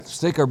Let's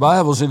take our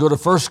Bibles and go to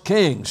 1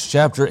 Kings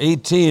chapter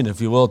 18,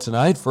 if you will,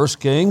 tonight. 1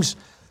 Kings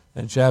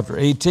and chapter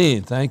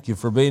 18. Thank you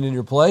for being in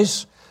your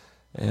place.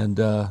 And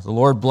the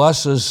Lord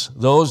blesses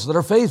those that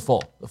are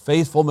faithful. The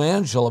faithful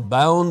man shall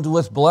abound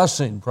with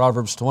blessing,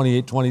 Proverbs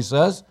 28:20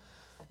 says.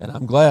 And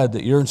I'm glad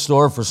that you're in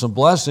store for some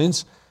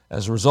blessings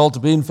as a result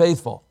of being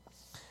faithful.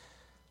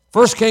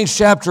 1 Kings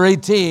chapter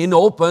 18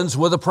 opens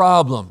with a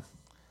problem.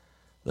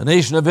 The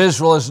nation of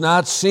Israel has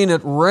not seen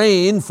it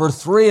rain for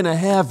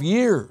 3.5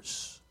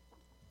 years.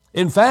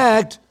 In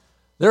fact,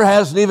 there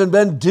hasn't even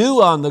been dew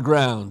on the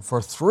ground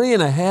for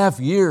 3.5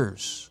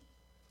 years.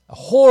 A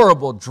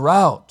horrible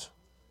drought.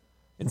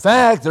 In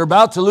fact, they're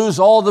about to lose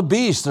all the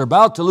beasts. They're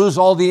about to lose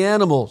all the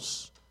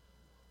animals.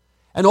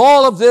 And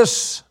all of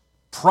this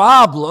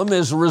problem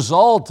is a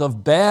result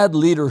of bad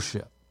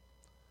leadership.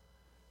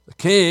 The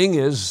king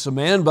is a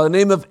man by the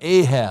name of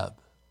Ahab.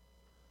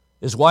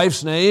 His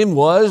wife's name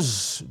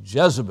was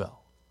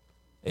Jezebel.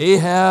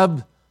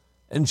 Ahab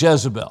and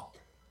Jezebel.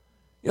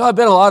 You know, I've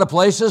been a lot of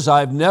places.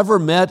 I've never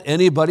met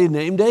anybody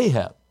named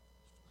Ahab.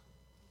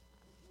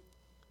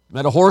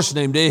 Met a horse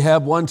named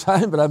Ahab one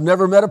time, but I've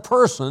never met a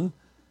person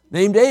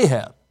named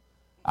Ahab.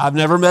 I've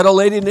never met a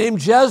lady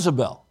named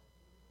Jezebel.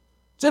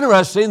 It's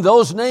interesting,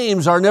 those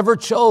names are never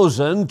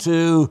chosen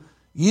to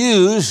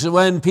use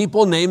when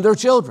people name their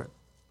children.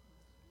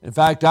 In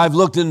fact, I've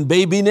looked in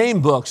baby name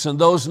books, and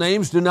those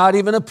names do not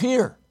even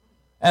appear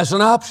as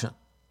an option.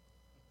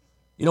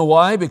 You know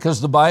why? Because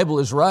the Bible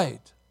is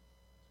right.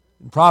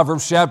 In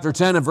Proverbs chapter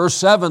 10 and verse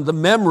 7, the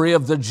memory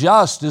of the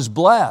just is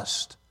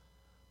blessed,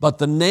 but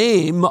the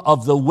name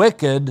of the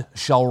wicked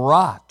shall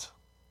rot.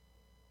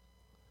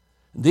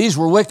 These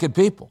were wicked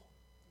people.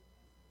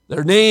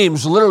 Their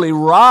names literally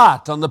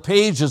rot on the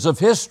pages of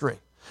history.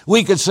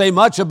 We could say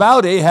much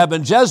about Ahab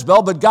and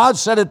Jezebel, but God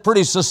said it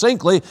pretty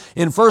succinctly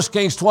in 1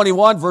 Kings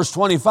 21, verse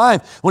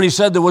 25, when he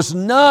said, there was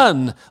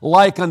none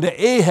like unto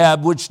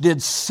Ahab, which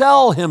did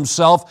sell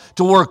himself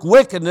to work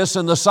wickedness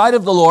in the sight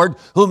of the Lord,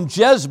 whom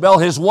Jezebel,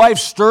 his wife,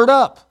 stirred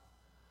up.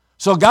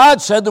 So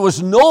God said there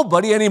was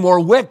nobody any more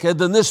wicked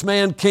than this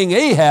man, King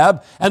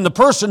Ahab, and the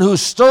person who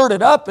stirred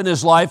it up in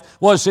his life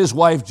was his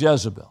wife,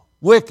 Jezebel.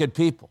 Wicked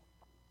people.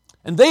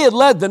 And they had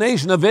led the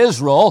nation of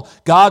Israel,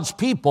 God's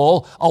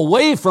people,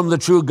 away from the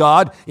true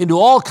God into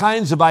all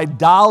kinds of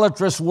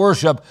idolatrous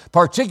worship,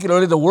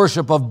 particularly the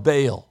worship of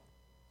Baal.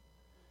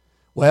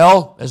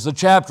 Well, as the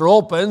chapter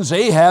opens,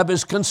 Ahab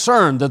is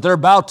concerned that they're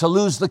about to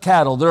lose the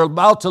cattle. They're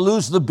about to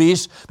lose the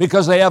beasts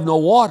because they have no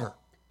water.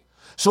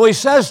 So he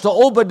says to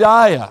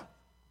Obadiah,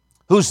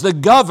 who's the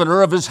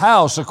governor of his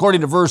house,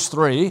 according to verse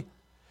 3,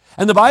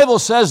 and the Bible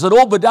says that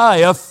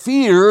Obadiah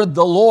feared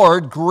the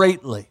Lord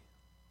greatly.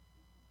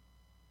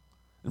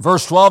 In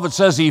verse 12 it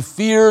says he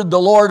feared the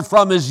Lord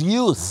from his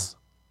youth.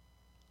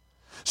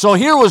 So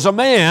here was a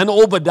man,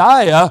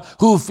 Obadiah,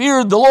 who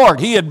feared the Lord.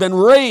 He had been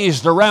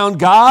raised around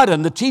God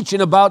and the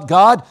teaching about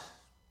God.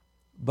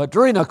 But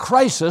during a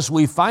crisis,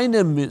 we find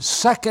him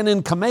second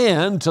in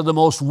command to the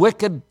most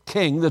wicked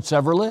king that's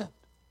ever lived.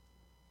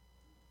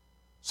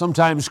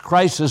 Sometimes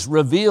crisis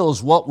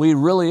reveals what we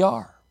really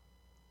are.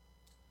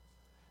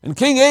 And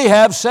King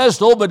Ahab says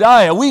to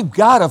Obadiah, we've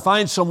got to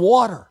find some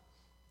water.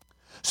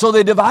 So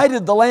they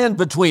divided the land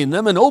between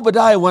them, and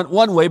Obadiah went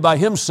one way by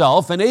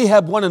himself, and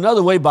Ahab went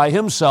another way by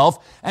himself.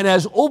 And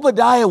as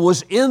Obadiah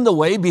was in the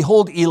way,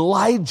 behold,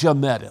 Elijah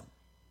met him.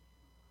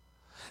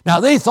 Now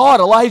they thought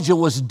Elijah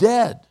was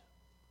dead.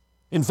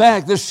 In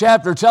fact, this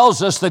chapter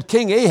tells us that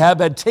King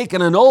Ahab had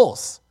taken an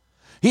oath.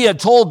 He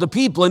had told the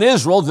people in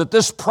Israel that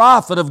this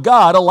prophet of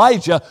God,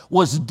 Elijah,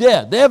 was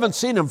dead. They haven't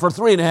seen him for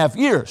 3.5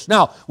 years.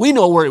 Now, we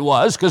know where he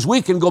was because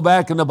we can go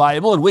back in the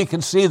Bible and we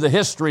can see the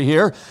history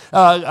here.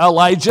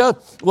 Elijah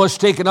was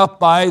taken up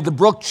by the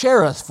brook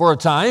Cherith for a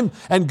time,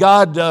 and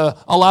God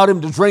allowed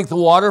him to drink the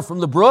water from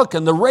the brook,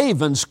 and the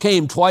ravens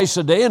came twice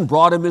a day and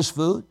brought him his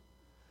food.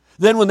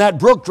 Then when that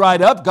brook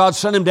dried up, God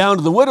sent him down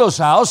to the widow's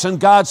house,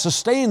 and God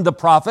sustained the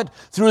prophet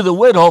through the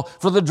widow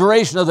for the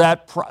duration of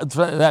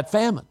that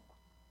famine.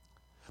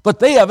 But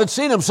they haven't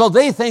seen him, so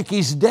they think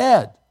he's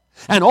dead.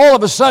 And all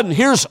of a sudden,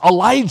 here's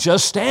Elijah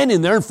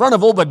standing there in front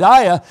of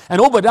Obadiah,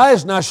 and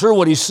Obadiah's not sure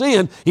what he's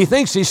seeing. He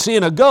thinks he's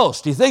seeing a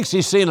ghost. He thinks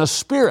he's seeing a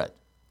spirit.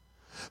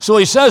 So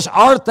he says,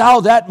 art thou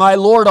that my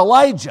Lord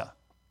Elijah?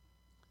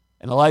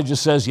 And Elijah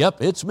says,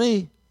 yep, it's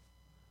me.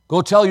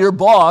 Go tell your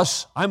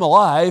boss I'm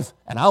alive,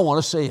 and I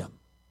want to see him.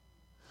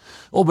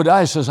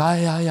 Obadiah says,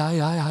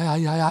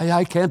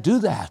 I can't do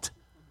that.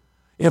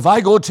 If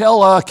I go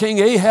tell King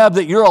Ahab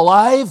that you're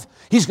alive,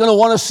 he's going to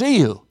want to see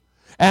you.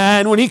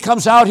 And when he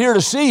comes out here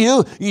to see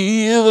you,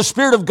 the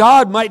Spirit of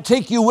God might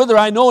take you whither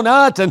I know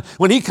not. And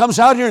when he comes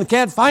out here and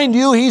can't find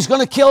you, he's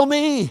going to kill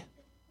me.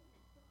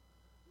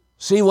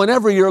 See,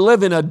 whenever you're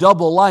living a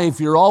double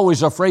life, you're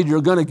always afraid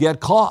you're going to get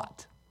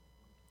caught.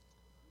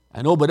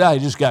 And Obadiah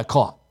just got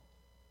caught.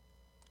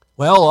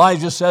 Well,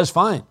 Elijah says,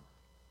 fine,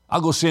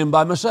 I'll go see him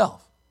by myself.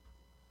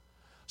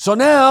 So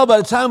now,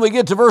 by the time we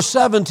get to verse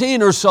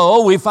 17 or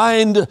so, we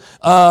find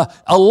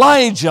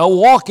Elijah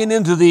walking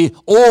into the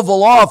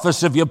Oval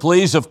Office, if you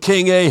please, of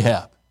King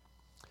Ahab.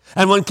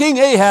 And when King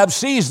Ahab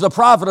sees the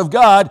prophet of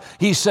God,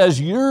 he says,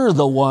 you're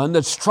the one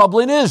that's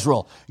troubling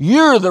Israel.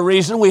 You're the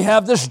reason we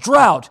have this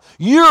drought.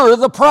 You're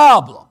the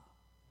problem.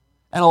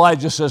 And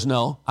Elijah says,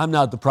 no, I'm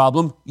not the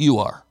problem. You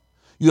are.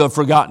 You have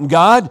forgotten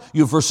God.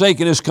 You've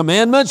forsaken His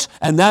commandments,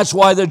 and that's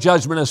why the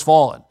judgment has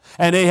fallen.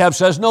 And Ahab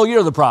says, no,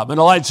 you're the problem. And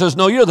Elijah says,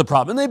 no, you're the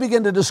problem. And they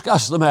begin to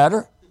discuss the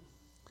matter.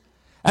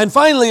 And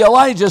finally,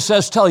 Elijah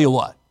says, tell you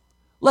what,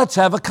 let's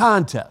have a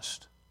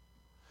contest.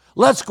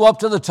 Let's go up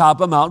to the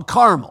top of Mount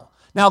Carmel.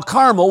 Now,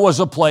 Carmel was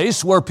a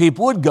place where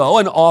people would go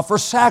and offer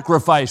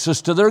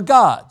sacrifices to their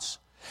gods.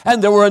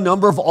 And there were a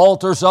number of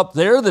altars up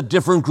there that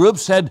different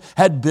groups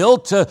had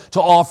built to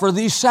offer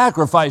these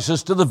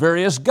sacrifices to the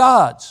various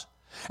gods.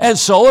 And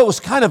so it was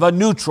kind of a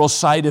neutral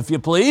site, if you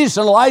please.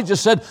 And Elijah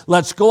said,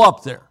 let's go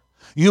up there.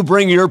 You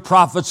bring your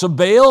prophets of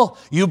Baal,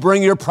 you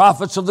bring your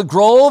prophets of the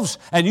groves,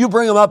 and you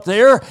bring them up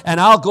there, and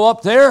I'll go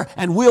up there,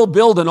 and we'll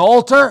build an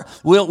altar.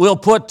 We'll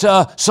put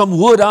some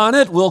wood on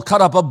it. We'll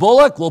cut up a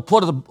bullock. We'll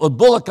put a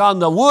bullock on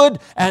the wood,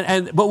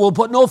 but we'll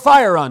put no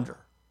fire under.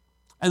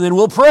 And then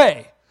we'll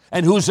pray.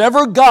 And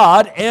whosever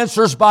God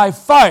answers by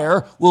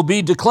fire will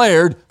be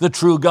declared the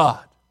true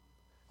God.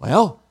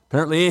 Well,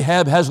 apparently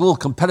Ahab has a little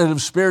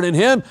competitive spirit in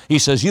him. He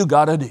says, you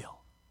got a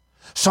deal.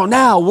 So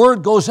now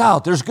word goes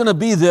out. There's going to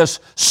be this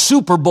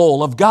Super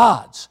Bowl of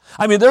gods.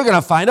 I mean, they're going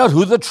to find out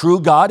who the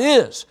true God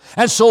is.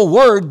 And so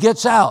word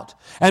gets out.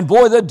 And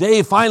boy, the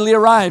day finally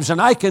arrives.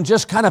 And I can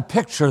just kind of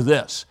picture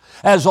this.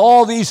 As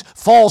all these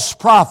false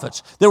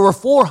prophets, there were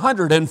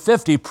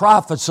 450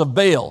 prophets of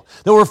Baal.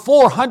 There were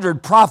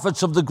 400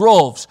 prophets of the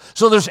groves.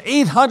 So there's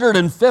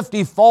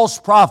 850 false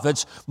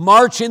prophets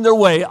marching their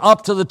way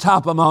up to the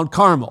top of Mount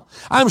Carmel.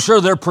 I'm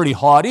sure they're pretty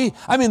haughty.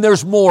 I mean,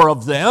 there's more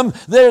of them.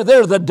 They're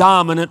the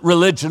dominant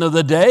religion of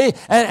the day,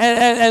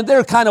 and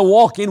they're kind of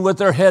walking with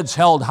their heads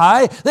held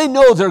high. They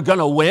know they're going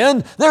to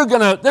win. They're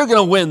going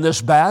to win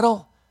this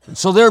battle. And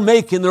so they're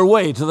making their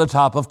way to the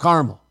top of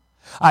Carmel.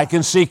 I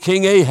can see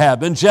King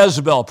Ahab and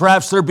Jezebel.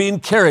 Perhaps they're being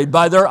carried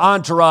by their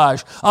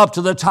entourage up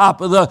to the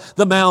top of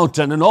the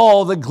mountain, and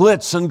all the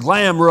glitz and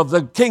glamour of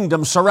the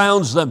kingdom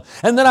surrounds them.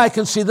 And then I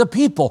can see the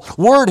people.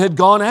 Word had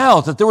gone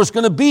out that there was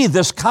going to be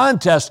this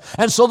contest.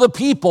 And so the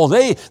people,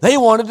 they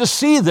wanted to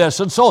see this.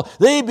 And so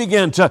they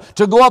began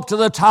to go up to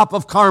the top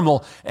of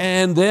Carmel.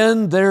 And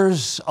then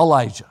there's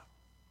Elijah.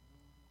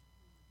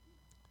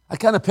 I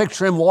kind of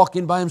picture him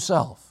walking by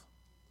himself.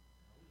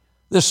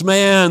 This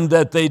man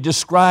that they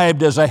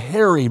described as a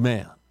hairy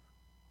man,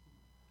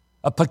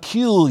 a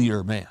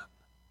peculiar man.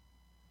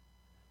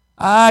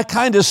 I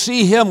kind of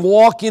see him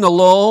walking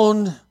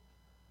alone,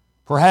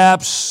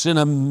 perhaps in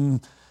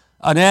an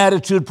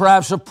attitude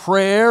perhaps of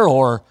prayer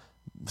or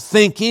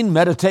thinking,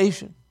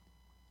 meditation.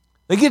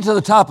 They get to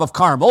the top of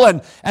Carmel,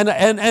 and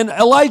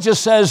Elijah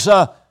says,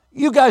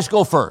 you guys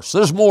go first.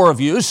 There's more of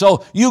you,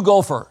 so you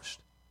go first.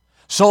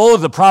 So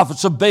the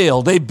prophets of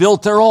Baal, they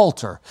built their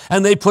altar,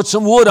 and they put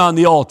some wood on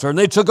the altar, and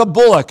they took a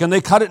bullock, and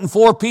they cut it in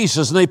 4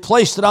 pieces, and they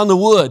placed it on the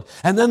wood,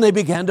 and then they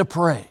began to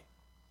pray.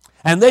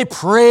 And they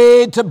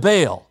prayed to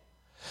Baal.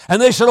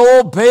 And they said,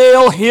 oh,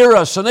 Baal, hear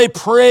us. And they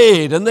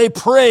prayed, and they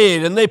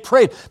prayed, and they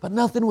prayed, but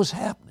nothing was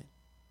happening.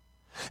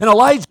 And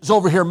Elijah's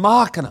over here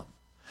mocking them.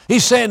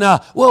 He's saying,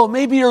 well,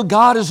 maybe your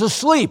God is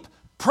asleep.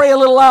 Pray a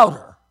little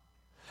louder.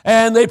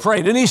 And they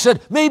prayed. And he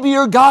said, maybe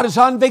your God is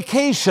on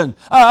vacation.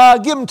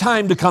 Give him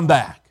time to come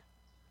back.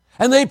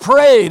 And they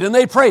prayed and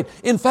they prayed.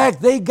 In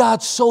fact, they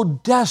got so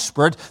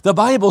desperate, the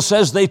Bible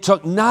says they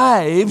took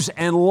knives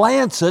and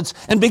lancets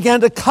and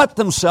began to cut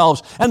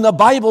themselves. And the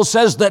Bible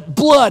says that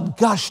blood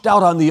gushed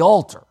out on the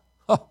altar.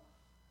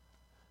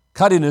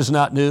 Cutting is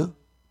not new.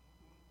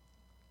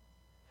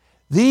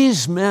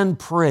 These men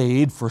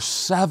prayed for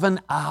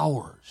 7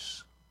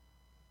 hours.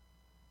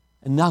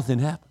 And nothing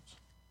happened.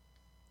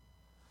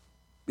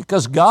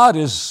 Because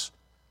Baal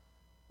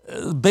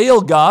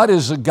God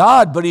is a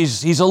God, but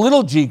he's a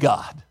little g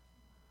God.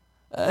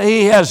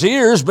 He has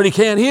ears, but he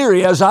can't hear.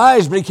 He has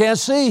eyes, but he can't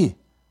see.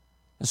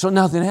 And so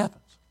nothing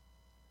happens.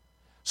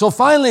 So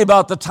finally,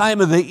 about the time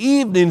of the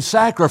evening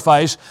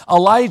sacrifice,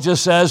 Elijah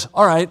says,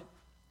 all right,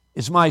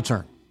 it's my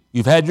turn.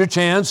 You've had your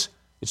chance.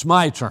 It's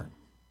my turn.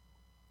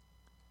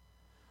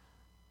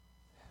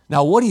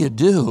 Now, what do you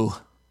do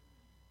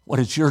when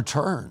it's your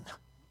turn?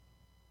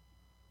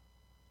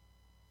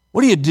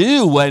 What do you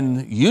do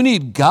when you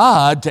need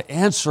God to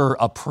answer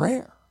a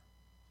prayer?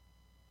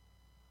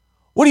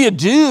 What do you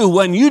do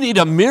when you need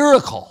a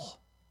miracle?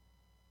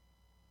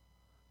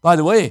 By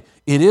the way,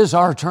 it is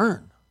our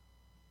turn.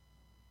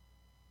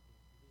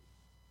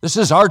 This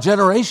is our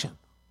generation.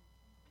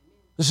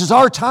 This is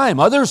our time.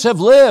 Others have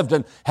lived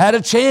and had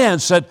a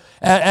chance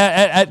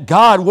at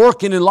God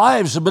working in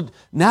lives, but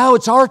now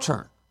it's our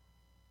turn.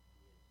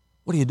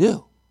 What do you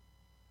do?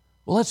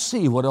 Well, let's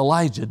see what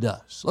Elijah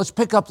does. Let's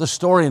pick up the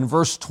story in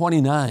verse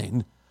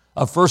 29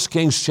 of 1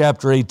 Kings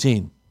chapter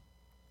 18.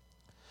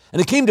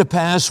 And it came to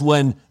pass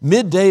when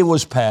midday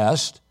was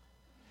past,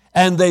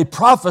 and they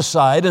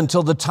prophesied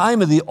until the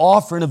time of the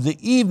offering of the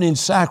evening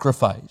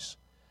sacrifice,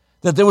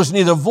 that there was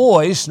neither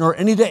voice nor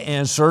any to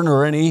answer,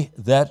 nor any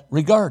that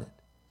regarded.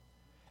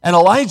 And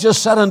Elijah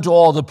said unto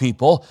all the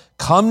people,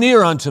 Come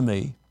near unto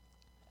me.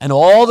 And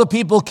all the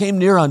people came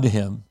near unto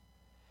him,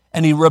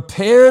 and he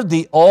repaired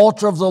the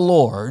altar of the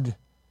Lord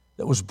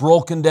that was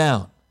broken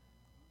down.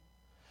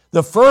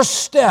 The first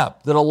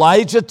step that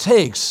Elijah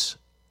takes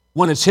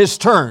when it's his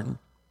turn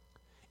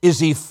is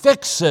he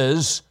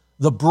fixes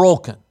the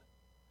broken.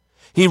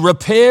 He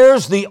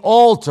repairs the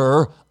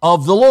altar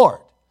of the Lord.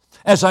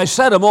 As I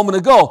said a moment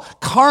ago,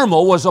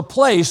 Carmel was a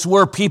place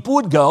where people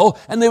would go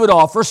and they would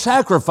offer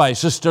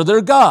sacrifices to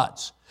their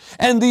gods.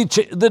 And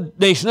the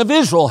nation of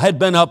Israel had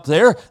been up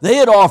there. They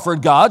had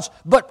offered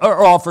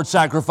offered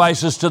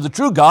sacrifices to the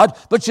true God.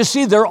 But you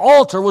see, their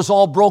altar was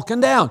all broken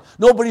down.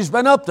 Nobody's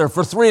been up there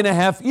for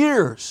 3.5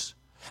 years.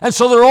 And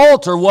so their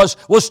altar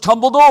was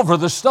tumbled over.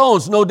 The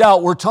stones, no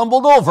doubt, were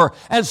tumbled over.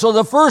 And so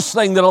the first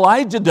thing that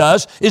Elijah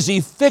does is he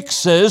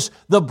fixes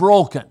the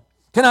broken.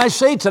 Can I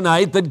say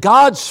tonight that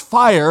God's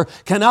fire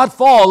cannot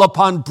fall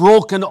upon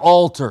broken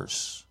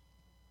altars?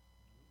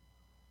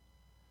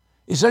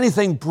 Is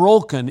anything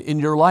broken in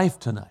your life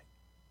tonight?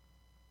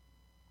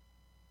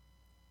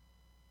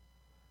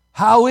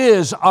 How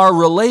is our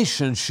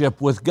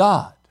relationship with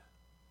God?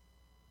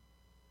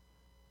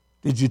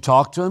 Did you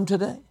talk to Him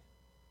today?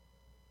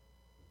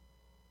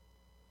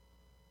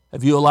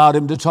 Have you allowed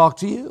Him to talk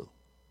to you?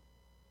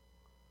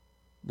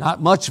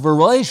 Not much of a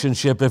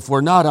relationship if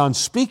we're not on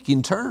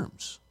speaking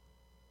terms.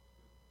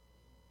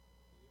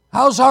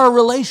 How's our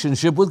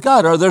relationship with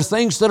God? Are there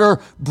things that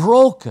are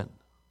broken?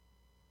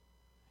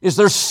 Is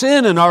there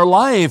sin in our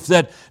life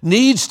that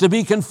needs to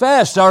be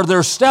confessed? Are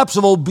there steps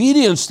of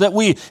obedience that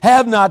we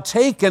have not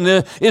taken?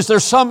 Is there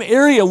some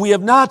area we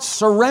have not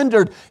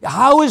surrendered?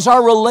 How is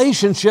our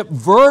relationship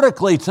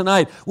vertically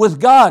tonight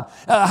with God?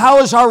 How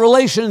is our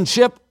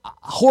relationship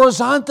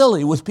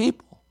horizontally with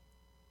people?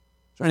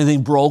 Is there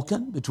anything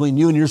broken between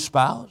you and your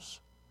spouse?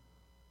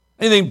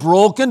 Anything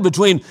broken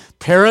between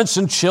parents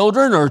and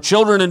children or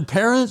children and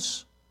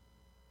parents?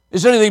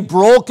 Is there anything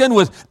broken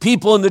with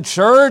people in the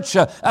church?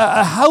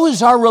 How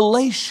is our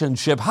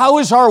relationship? How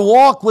is our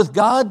walk with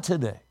God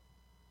today?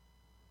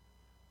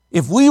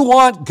 If we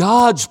want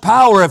God's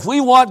power, if we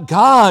want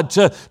God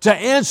to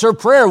answer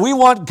prayer, we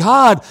want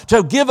God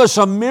to give us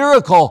a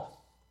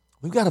miracle,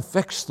 we've got to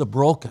fix the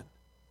broken.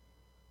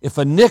 If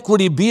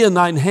iniquity be in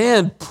thine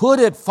hand, put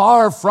it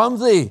far from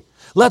thee.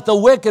 Let the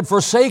wicked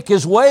forsake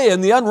his way,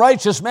 and the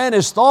unrighteous man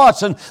his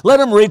thoughts, and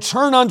let him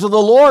return unto the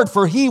Lord,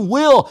 for He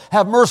will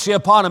have mercy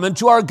upon him, and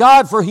to our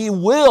God, for He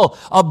will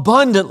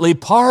abundantly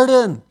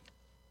pardon.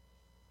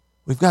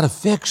 We've got to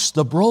fix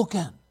the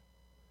broken.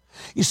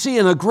 You see,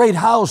 in a great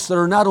house,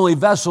 there are not only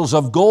vessels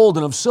of gold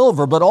and of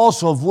silver, but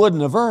also of wood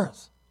and of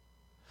earth.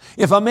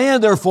 If a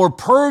man therefore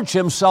purge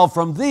himself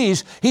from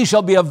these, he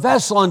shall be a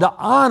vessel unto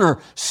honor,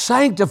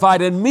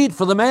 sanctified and meet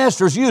for the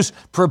master's use,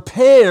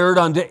 prepared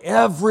unto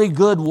every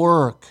good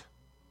work.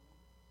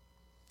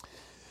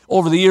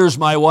 Over the years,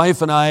 my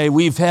wife and I,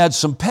 we've had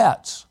some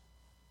pets.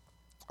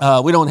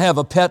 We don't have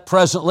a pet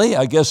presently.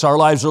 I guess our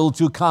lives are a little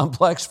too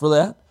complex for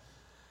that.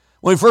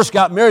 When we first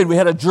got married, we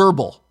had a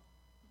gerbil.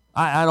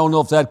 I don't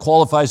know if that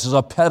qualifies as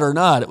a pet or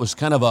not. It was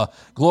kind of a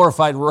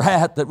glorified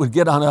rat that would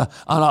get on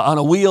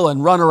a wheel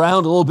and run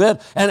around a little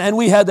bit. And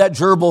we had that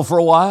gerbil for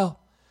a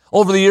while.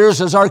 Over the years,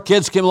 as our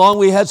kids came along,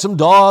 we had some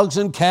dogs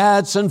and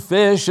cats and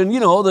fish and,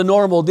 the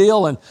normal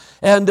deal.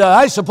 And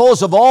I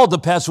suppose of all the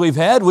pets we've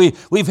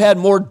had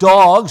more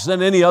dogs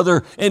than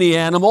any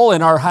animal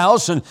in our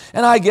house. And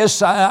I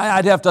guess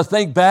I'd have to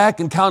think back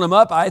and count them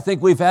up. I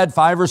think we've had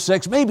 5 or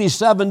 6, maybe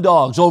 7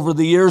 dogs over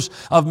the years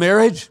of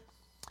marriage.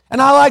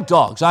 And I like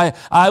dogs.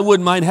 I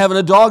wouldn't mind having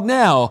a dog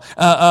now.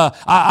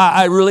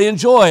 I really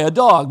enjoy a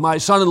dog. My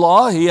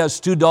son-in-law, he has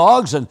 2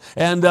 dogs, and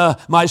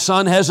my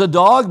son has a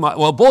dog.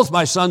 Both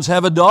my sons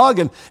have a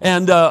dog,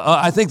 and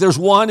I think there's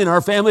one in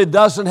our family that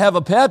doesn't have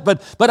a pet,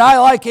 but I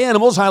like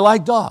animals, I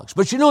like dogs.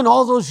 But in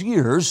all those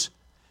years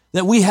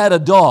that we had a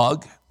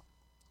dog,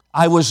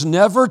 I was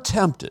never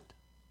tempted,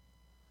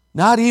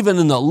 not even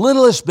in the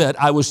littlest bit,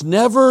 I was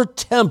never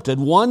tempted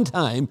one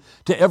time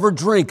to ever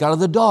drink out of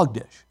the dog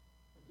dish.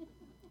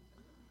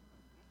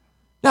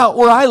 Now,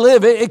 where I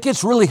live, it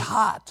gets really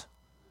hot.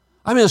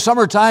 In the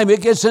summertime,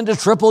 it gets into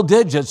triple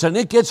digits, and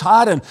it gets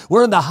hot, and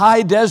we're in the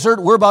high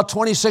desert. We're about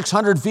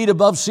 2,600 feet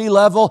above sea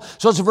level,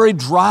 so it's a very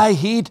dry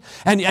heat,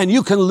 and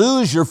you can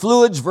lose your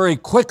fluids very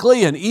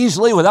quickly and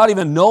easily without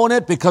even knowing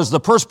it because the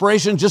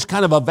perspiration just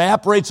kind of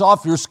evaporates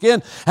off your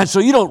skin, and so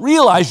you don't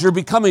realize you're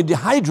becoming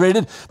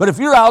dehydrated. But if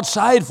you're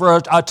outside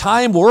for a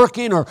time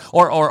working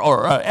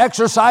or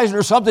exercising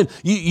or something,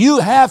 you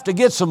have to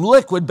get some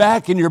liquid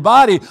back in your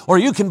body, or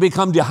you can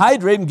become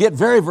dehydrated and get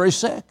very, very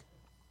sick.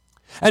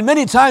 And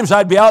many times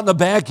I'd be out in the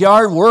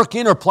backyard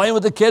working or playing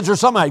with the kids or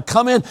something. I'd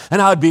come in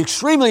and I'd be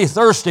extremely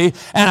thirsty,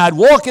 and I'd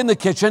walk in the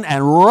kitchen,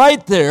 and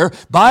right there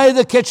by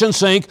the kitchen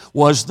sink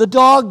was the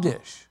dog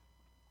dish.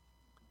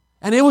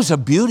 And it was a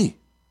beauty.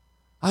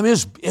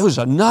 It was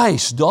a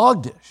nice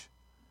dog dish.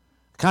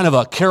 Kind of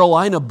a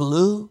Carolina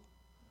blue.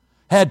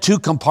 Had 2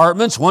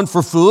 compartments, one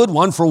for food,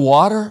 one for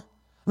water.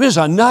 mean, it's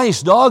a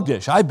nice dog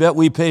dish. I bet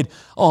we paid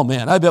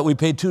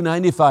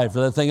 $2.95 for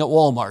that thing at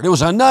Walmart. It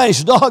was a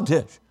nice dog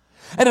dish.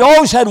 And it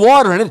always had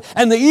water in it.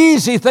 And the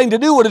easy thing to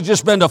do would have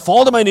just been to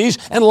fall to my knees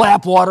and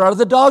lap water out of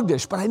the dog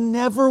dish. But I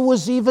never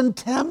was even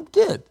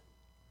tempted.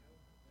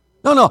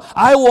 No,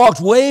 I walked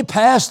way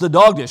past the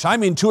dog dish. I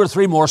mean 2 or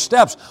 3 more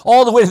steps,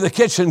 all the way to the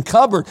kitchen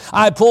cupboard.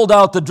 I pulled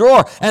out the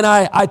drawer, and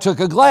I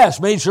took a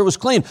glass, made sure it was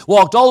clean,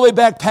 walked all the way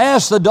back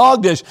past the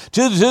dog dish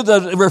to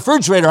the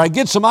refrigerator. I'd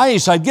get some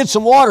ice, I'd get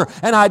some water,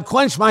 and I'd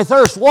quench my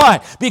thirst.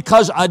 Why?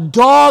 Because a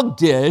dog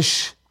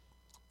dish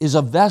is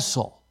a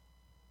vessel,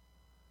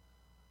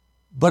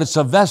 but it's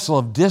a vessel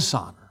of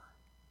dishonor.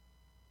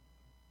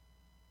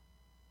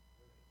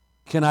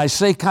 Can I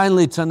say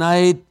kindly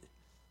tonight,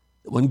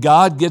 when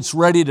God gets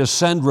ready to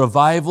send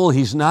revival,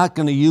 He's not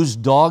going to use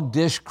dog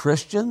dish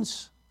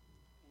Christians.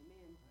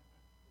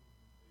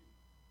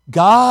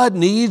 God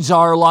needs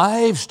our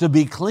lives to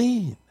be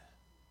clean.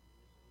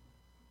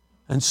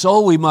 And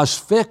so we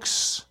must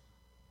fix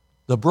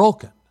the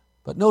broken.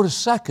 But notice,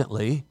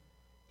 secondly,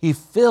 He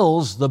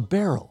fills the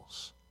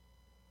barrels.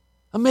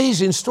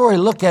 Amazing story.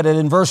 Look at it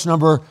in verse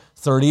number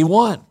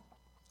 31.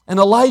 And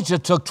Elijah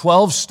took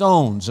 12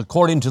 stones,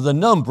 according to the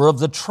number of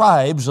the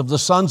tribes of the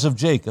sons of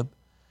Jacob,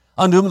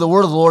 unto whom the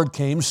word of the Lord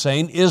came,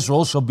 saying,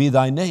 Israel shall be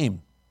thy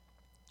name.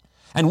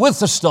 And with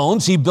the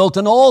stones he built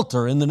an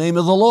altar in the name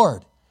of the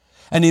Lord.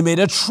 And he made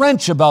a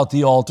trench about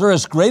the altar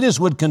as great as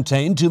would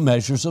contain 2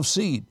 measures of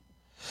seed.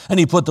 And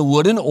he put the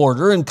wood in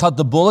order and cut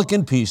the bullock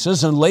in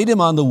pieces and laid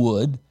him on the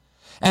wood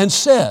and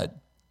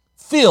said,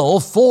 Fill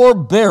 4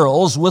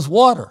 barrels with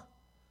water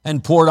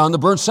and pour it on the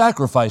burnt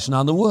sacrifice and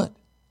on the wood.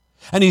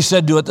 And he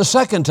said, do it the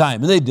second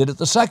time. And they did it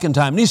the second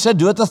time. And he said,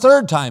 do it the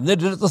third time. And they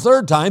did it the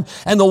third time.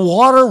 And the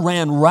water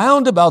ran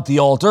round about the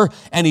altar,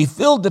 and he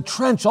filled the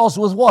trench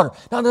also with water.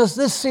 Now, does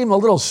this seem a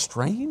little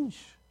strange?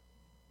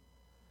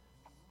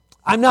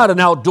 I'm not an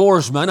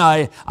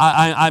outdoorsman.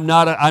 I'm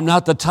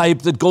not the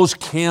type that goes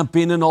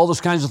camping and all those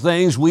kinds of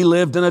things. We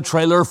lived in a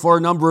trailer for a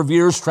number of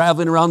years,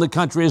 traveling around the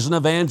country as an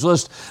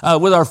evangelist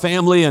with our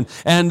family,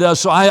 and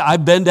so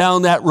I've been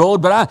down that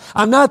road. But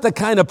I'm not the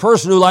kind of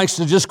person who likes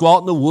to just go out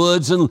in the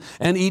woods and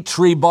eat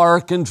tree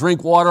bark and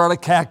drink water out of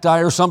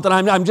cacti or something.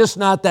 I'm just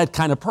not that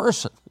kind of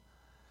person.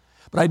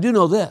 But I do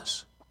know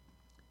this: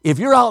 if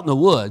you're out in the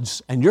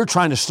woods and you're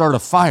trying to start a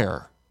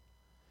fire,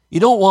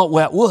 you don't want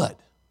wet wood.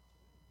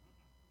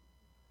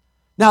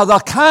 Now, the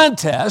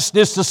contest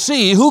is to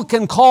see who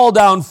can call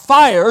down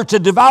fire to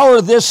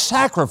devour this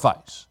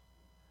sacrifice.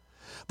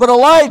 But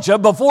Elijah,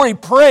 before he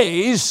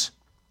prays,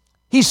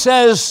 he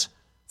says,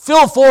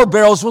 fill 4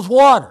 barrels with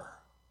water.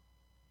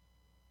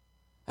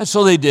 And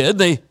so they did.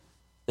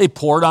 They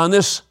poured on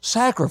this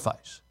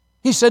sacrifice.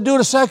 He said, do it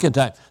a second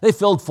time. They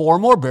filled 4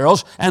 more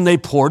barrels, and they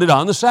poured it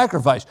on the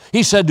sacrifice.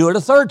 He said, do it a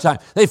third time.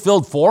 They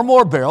filled 4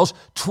 more barrels.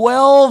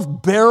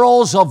 12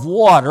 barrels of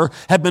water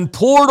have been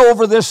poured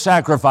over this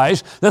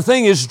sacrifice. The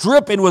thing is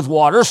dripping with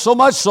water, so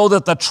much so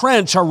that the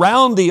trench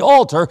around the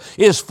altar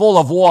is full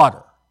of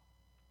water.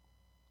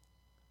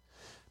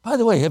 By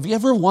the way, have you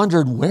ever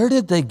wondered, where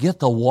did they get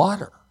the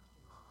water?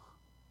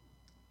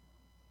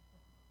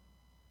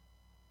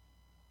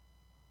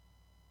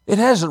 It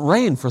hasn't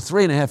rained for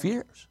 3.5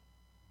 years.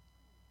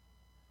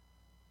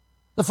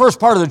 The first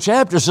part of the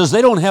chapter says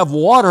they don't have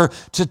water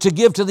to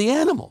give to the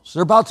animals.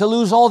 They're about to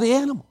lose all the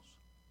animals.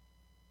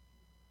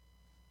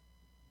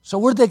 So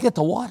where'd they get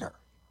the water?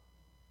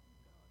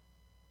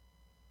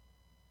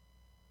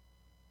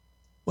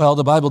 Well,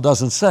 the Bible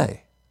doesn't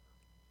say.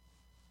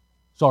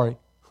 Sorry.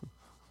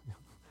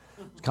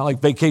 It's kind of like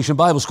Vacation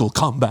Bible School.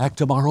 Come back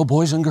tomorrow,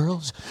 boys and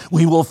girls.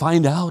 We will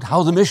find out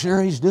how the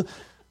missionaries do.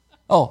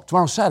 Oh,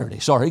 tomorrow's Saturday.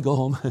 Sorry, go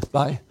home.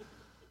 Bye.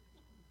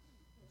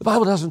 The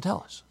Bible doesn't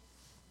tell us.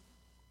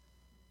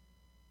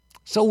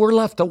 So we're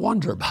left to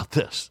wonder about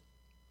this.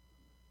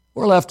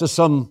 We're left to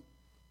some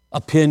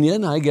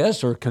opinion, I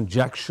guess, or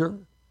conjecture.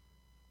 And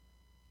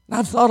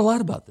I've thought a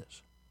lot about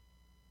this.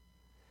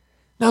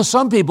 Now,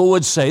 some people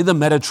would say the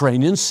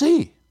Mediterranean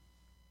Sea.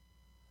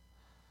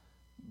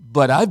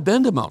 But I've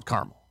been to Mount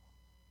Carmel.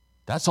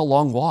 That's a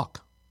long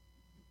walk.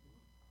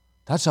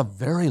 That's a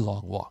very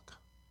long walk.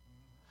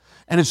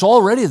 And it's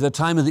already the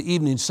time of the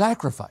evening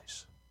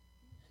sacrifice.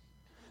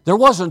 There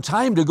wasn't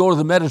time to go to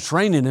the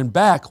Mediterranean and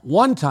back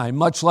 1 time,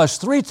 much less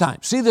 3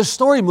 times. See, this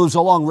story moves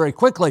along very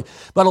quickly,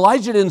 but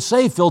Elijah didn't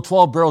say fill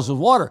 12 barrels of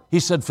water.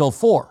 He said fill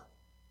 4.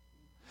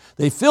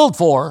 They filled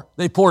 4,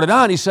 they poured it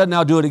on. He said,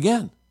 now do it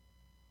again.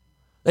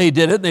 They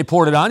did it, and they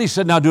poured it on. He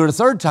said, now do it a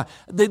 3rd time.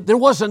 There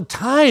wasn't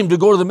time to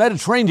go to the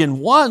Mediterranean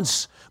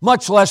once,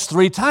 much less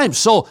 3 times.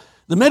 So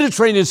the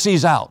Mediterranean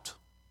Sea's out.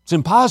 It's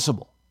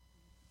impossible.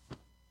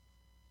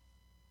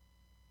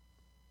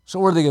 So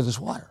where did they get this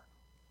water?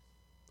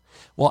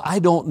 Well, I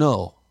don't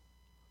know,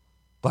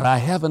 but I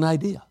have an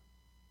idea.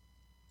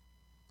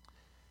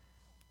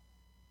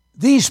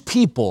 These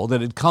people that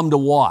had come to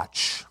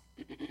watch,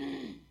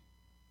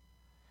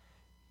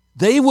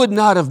 they would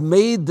not have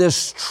made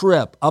this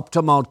trip up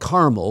to Mount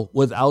Carmel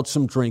without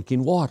some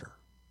drinking water.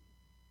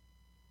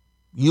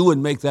 You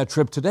wouldn't make that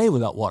trip today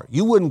without water.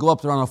 You wouldn't go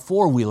up there on a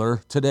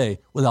four-wheeler today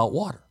without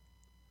water.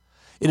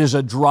 It is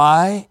a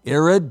dry,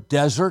 arid,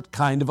 desert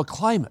kind of a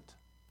climate.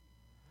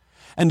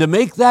 And to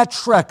make that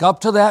trek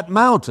up to that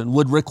mountain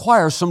would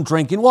require some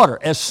drinking water.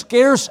 As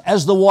scarce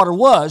as the water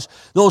was,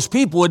 those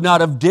people would not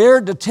have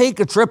dared to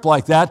take a trip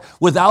like that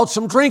without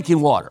some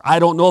drinking water. I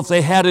don't know if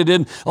they had it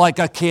in like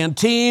a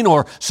canteen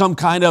or some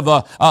kind of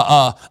a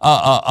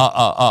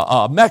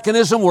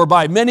mechanism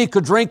whereby many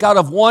could drink out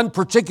of one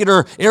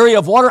particular area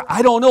of water.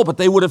 I don't know, but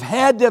they would have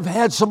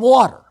had some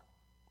water.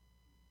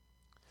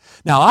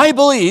 Now, I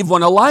believe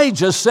when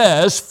Elijah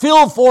says,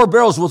 fill 4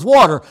 barrels with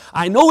water,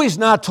 I know he's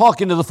not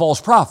talking to the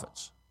false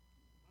prophets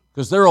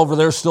because they're over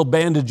there still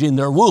bandaging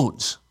their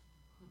wounds.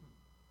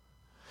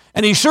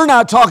 And he's sure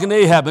not talking to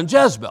Ahab and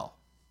Jezebel.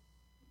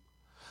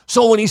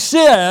 So when he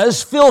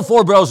says, fill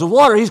 4 barrels of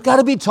water, he's got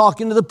to be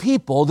talking to the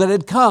people that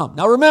had come.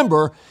 Now,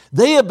 remember,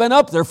 they had been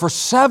up there for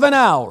 7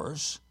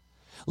 hours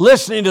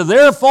listening to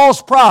their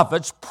false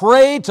prophets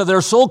pray to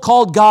their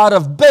so-called god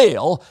of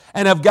Baal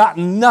and have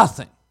gotten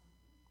nothing.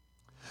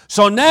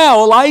 So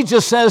now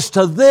Elijah says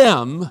to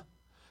them,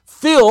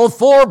 fill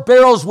 4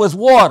 barrels with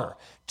water.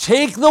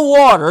 Take the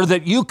water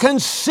that you can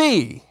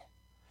see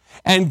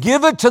and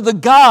give it to the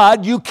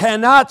God you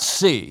cannot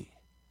see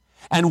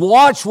and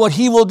watch what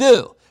he will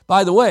do.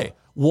 By the way,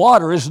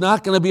 water is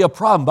not going to be a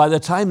problem by the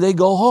time they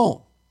go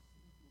home.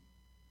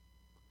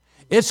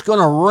 It's going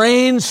to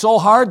rain so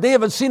hard. They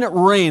haven't seen it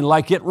rain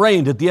like it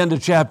rained at the end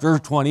of chapter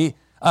 20,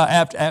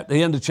 at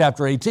the end of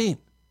chapter 18.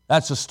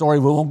 That's a story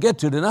we won't get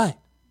to tonight.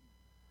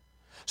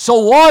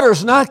 So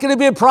water's not going to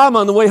be a problem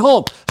on the way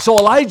home. So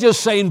Elijah's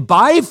saying,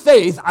 by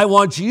faith, I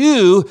want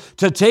you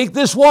to take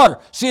this water.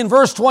 See, in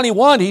verse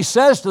 21, he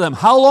says to them,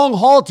 how long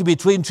halt you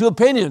between two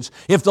opinions?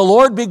 If the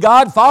Lord be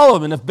God, follow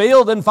him. And if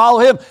Baal, then follow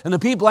him. And the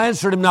people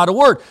answered him not a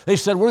word. They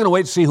said, we're going to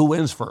wait to see who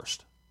wins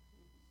first.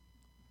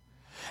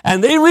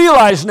 And they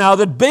realize now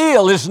that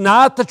Baal is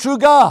not the true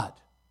God.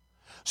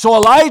 So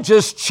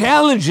Elijah's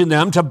challenging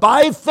them to,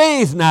 by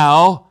faith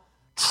now,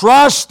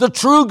 trust the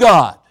true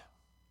God.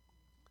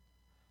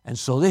 And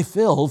so they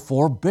filled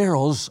 4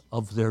 barrels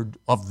of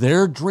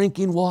their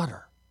drinking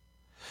water,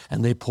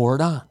 and they pour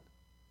it on.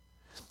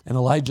 And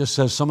Elijah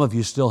says, some of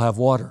you still have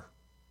water.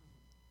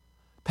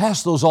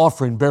 Pass those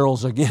offering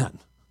barrels again.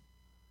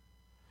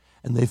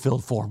 And they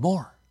filled 4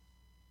 more.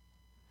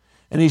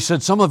 And he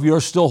said, some of you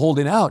are still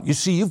holding out. You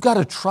see, you've got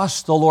to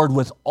trust the Lord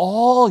with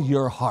all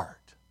your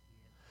heart.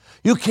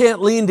 You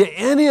can't lean to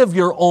any of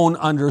your own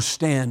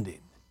understanding.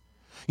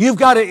 You've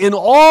got to, in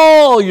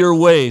all your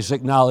ways,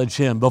 acknowledge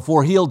him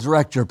before he'll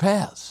direct your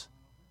paths.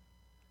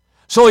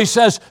 So he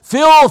says,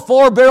 fill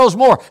 4 barrels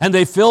more. And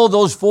they filled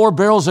those 4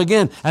 barrels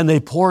again, and they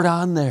poured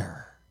on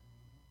there.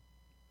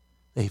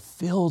 They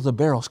filled the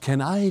barrels.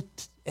 Can I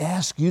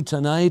ask you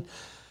tonight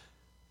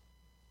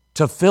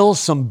to fill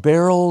some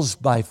barrels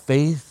by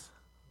faith?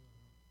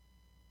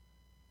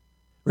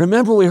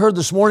 Remember we heard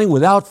this morning,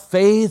 without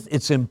faith,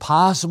 it's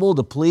impossible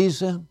to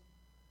please him.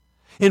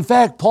 In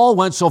fact, Paul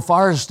went so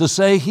far as to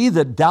say, he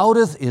that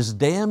doubteth is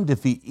damned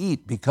if he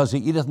eat, because he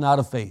eateth not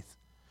of faith.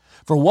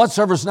 For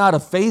whatsoever is not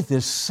of faith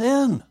is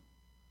sin.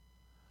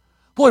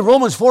 Boy,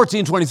 Romans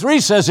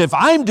 14:23 says, if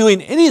I'm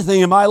doing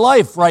anything in my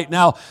life right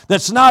now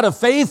that's not of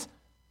faith,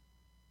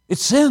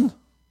 it's sin.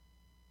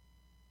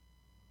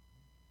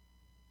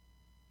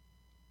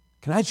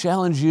 Can I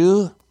challenge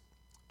you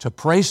to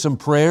pray some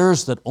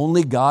prayers that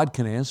only God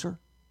can answer?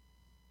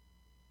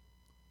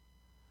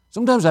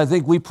 Sometimes I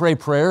think we pray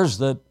prayers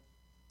that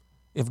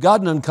if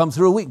God doesn't come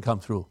through, we can come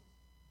through.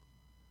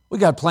 We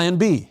got plan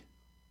B.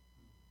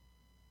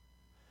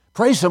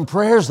 Pray some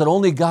prayers that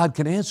only God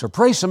can answer.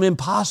 Pray some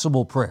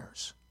impossible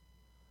prayers.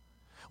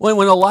 When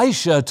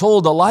Elisha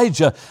told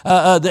Elijah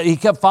that he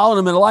kept following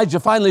him, and Elijah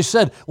finally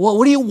said, well,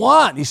 what do you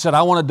want? He said,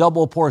 I want a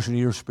double portion of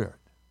your spirit.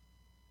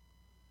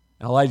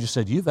 And Elijah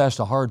said, you've asked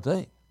a hard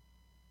thing.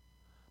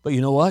 But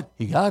you know what?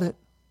 He got it.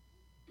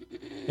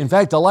 In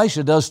fact,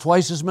 Elisha does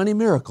twice as many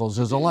miracles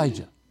as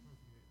Elijah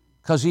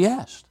because he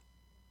asked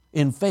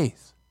in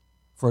faith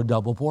for a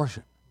double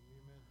portion.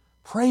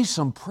 Pray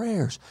some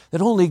prayers that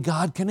only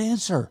God can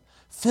answer.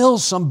 Fill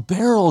some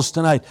barrels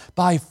tonight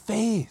by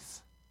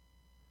faith.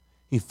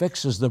 He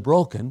fixes the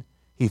broken.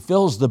 He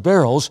fills the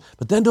barrels.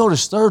 But then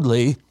notice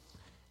thirdly,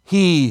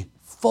 he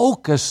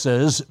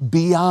focuses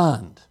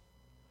beyond.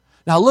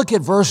 Now look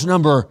at verse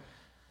number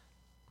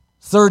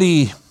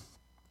 36.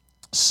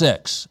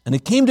 And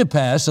it came to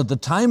pass at the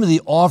time of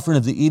the offering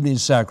of the evening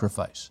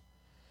sacrifice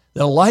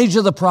that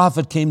Elijah the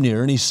prophet came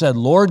near, and he said,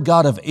 Lord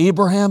God of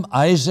Abraham,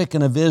 Isaac,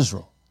 and of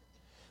Israel,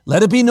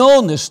 let it be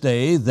known this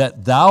day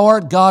that thou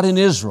art God in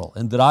Israel,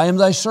 and that I am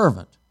thy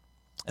servant,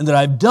 and that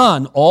I've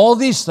done all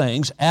these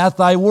things at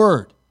thy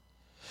word.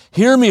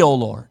 Hear me, O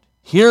Lord,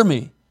 hear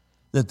me,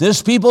 that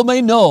this people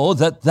may know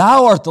that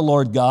thou art the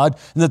Lord God,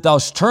 and that thou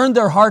hast turned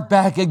their heart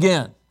back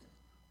again.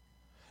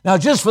 Now,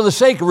 just for the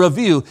sake of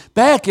review,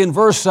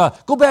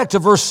 go back to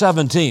verse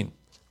 17.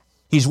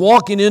 He's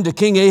walking into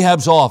King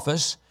Ahab's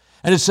office,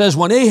 And it says,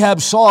 when Ahab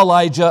saw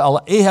Elijah,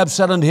 Ahab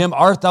said unto him,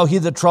 Art thou he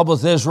that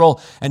troubleth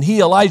Israel? And he,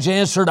 Elijah,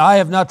 answered, I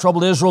have not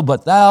troubled Israel,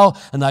 but thou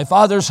and thy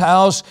father's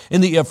house,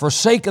 in that ye have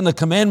forsaken the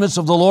commandments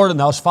of the Lord, and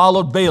thou hast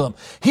followed Balaam.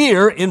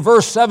 Here, in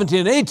verse 17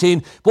 and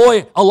 18,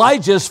 boy,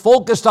 Elijah is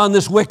focused on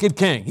this wicked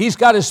king. He's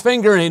got his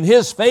finger in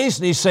his face,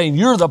 and he's saying,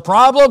 you're the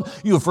problem.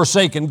 You've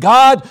forsaken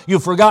God.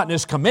 You've forgotten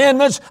his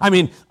commandments. I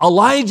mean,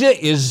 Elijah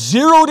is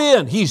zeroed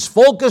in. He's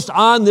focused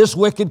on this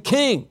wicked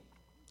king.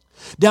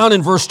 Down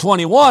in verse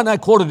 21, I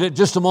quoted it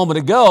just a moment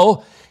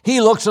ago, he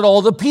looks at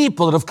all the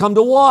people that have come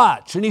to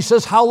watch, and he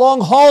says, how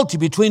long halt you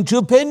between two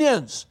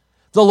opinions?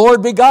 If the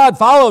Lord be God,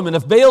 follow him, and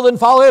if Baal, then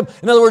follow him.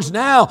 In other words,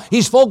 now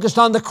he's focused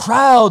on the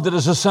crowd that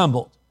is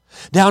assembled.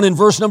 Down in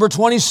verse number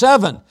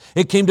 27,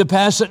 it came to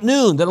pass at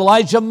noon that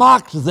Elijah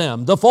mocked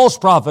them, the false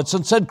prophets,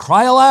 and said,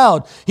 cry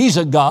aloud. He's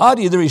a god.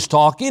 Either he's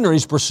talking, or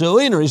he's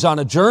pursuing, or he's on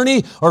a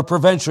journey, or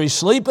peradventure he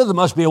sleepeth and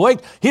must be awake.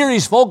 Here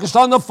he's focused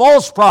on the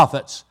false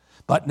prophets.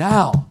 But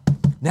now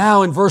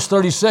in verse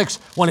 36,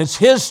 when it's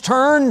his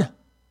turn,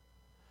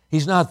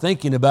 he's not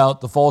thinking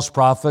about the false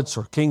prophets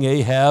or King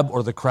Ahab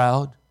or the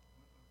crowd.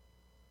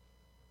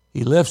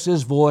 He lifts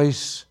his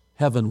voice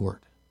heavenward.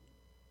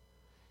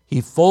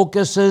 He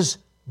focuses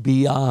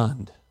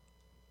beyond.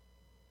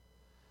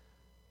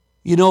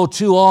 You know,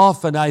 too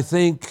often I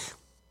think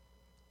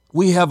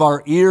we have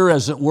our ear,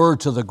 as it were,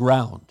 to the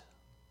ground.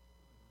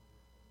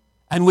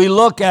 And we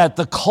look at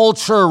the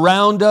culture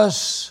around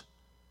us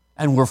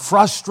and we're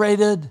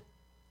frustrated.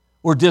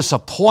 We're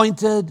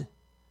disappointed.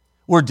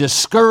 We're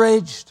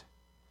discouraged.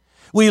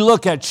 We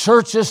look at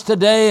churches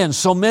today, and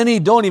so many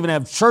don't even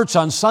have church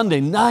on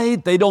Sunday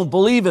night. They don't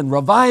believe in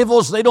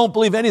revivals. They don't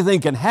believe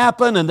anything can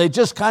happen, and they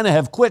just kind of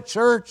have quit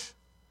church.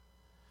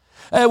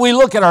 We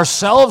look at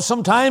ourselves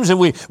sometimes, and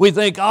we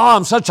think, oh,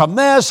 I'm such a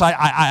mess.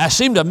 I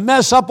seem to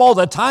mess up all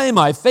the time.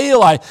 I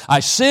fail. I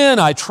sin.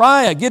 I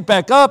try. I get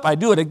back up. I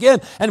do it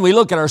again. And we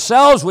look at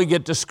ourselves. We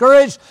get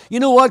discouraged.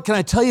 You know what? Can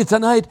I tell you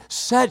tonight?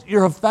 Set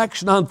your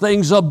affection on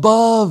things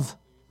above,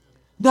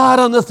 not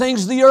on the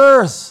things of the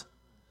earth.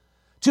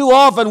 Too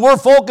often we're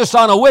focused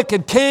on a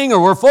wicked king,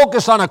 or we're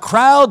focused on a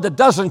crowd that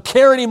doesn't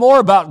care anymore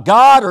about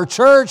God or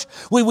church.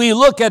 We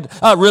look at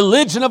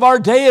religion of our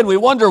day and we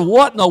wonder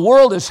what in the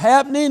world is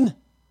happening.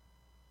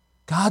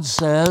 God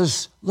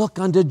says, look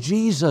unto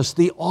Jesus,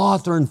 the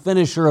author and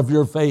finisher of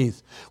your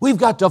faith. We've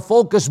got to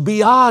focus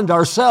beyond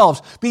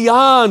ourselves,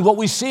 beyond what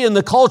we see in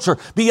the culture,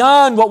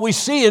 beyond what we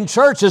see in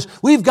churches.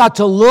 We've got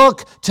to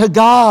look to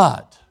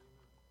God.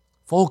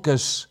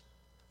 Focus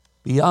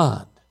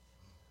beyond.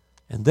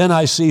 And then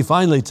I see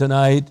finally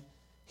tonight,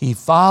 he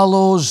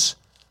follows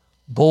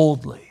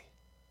boldly.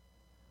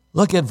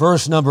 Look at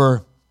verse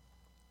number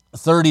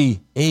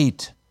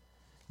 38.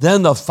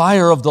 Then the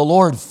fire of the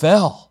Lord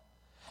fell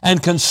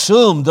and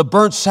consumed the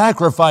burnt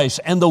sacrifice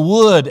and the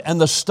wood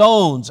and the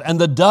stones and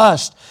the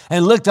dust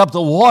and licked up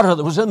the water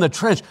that was in the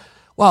trench.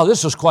 Wow,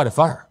 this was quite a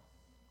fire.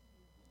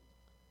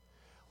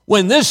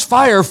 When this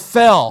fire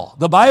fell,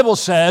 the Bible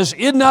says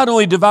it not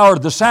only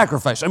devoured the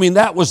sacrifice. I mean,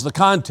 that was the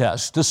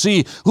contest to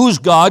see whose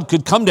God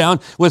could come down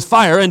with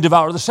fire and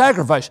devour the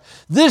sacrifice.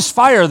 This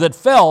fire that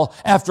fell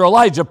after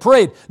Elijah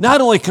prayed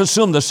not only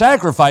consumed the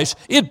sacrifice,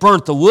 it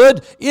burnt the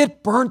wood,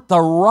 it burnt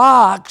the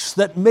rocks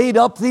that made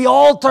up the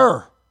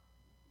altar.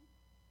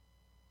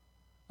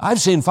 I've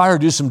seen fire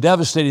do some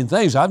devastating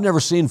things. I've never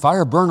seen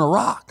fire burn a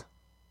rock.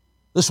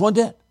 This one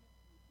did.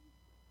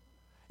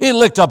 It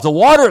licked up the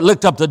water, it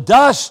licked up the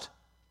dust.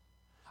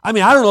 I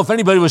mean, I don't know if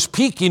anybody was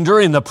peeking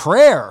during the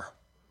prayer,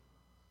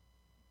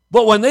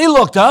 but when they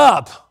looked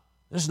up,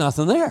 there's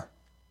nothing there.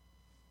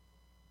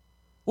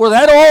 Where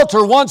that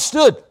altar once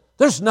stood,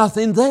 there's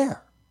nothing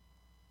there.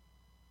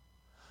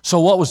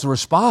 So what was the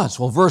response?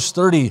 Well, verse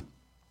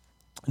 39,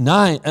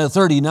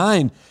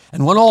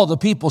 and when all the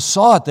people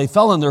saw it, they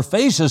fell on their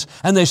faces,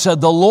 and they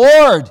said, the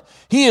Lord,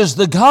 He is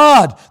the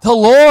God. The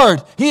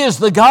Lord, He is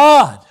the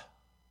God.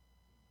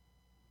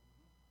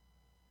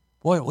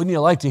 Boy, wouldn't you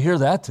like to hear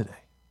that today?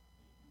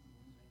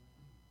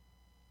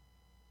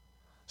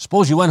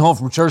 Suppose you went home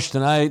from church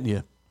tonight and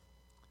you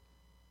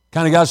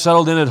kind of got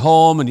settled in at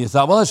home and you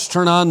thought, well, let's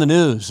turn on the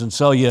news. And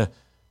so you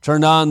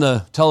turned on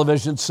the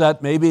television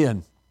set maybe,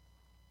 and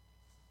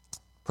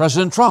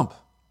President Trump,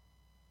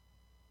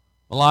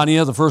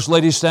 Melania, the First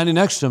Lady, standing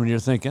next to him, and you're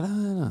thinking,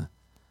 I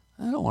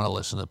don't want to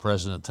listen to the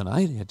President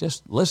tonight. I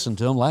just listened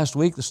to him last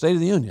week, the State of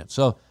the Union.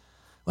 So,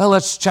 well,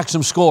 let's check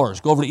some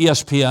scores. Go over to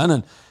ESPN,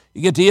 and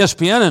you get to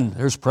ESPN, and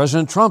there's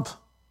President Trump.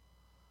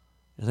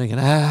 You're thinking,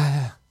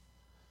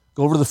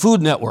 go over to the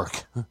Food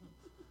Network.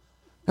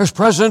 There's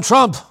President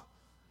Trump.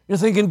 You're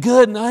thinking,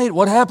 good night.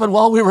 What happened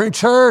while we were in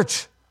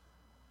church?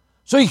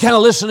 So you kind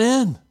of listen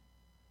in.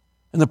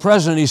 And the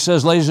president, he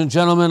says, ladies and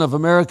gentlemen of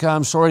America,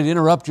 I'm sorry to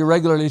interrupt your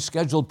regularly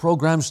scheduled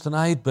programs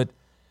tonight, but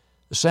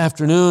this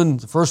afternoon,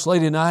 the First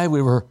Lady and I,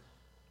 we were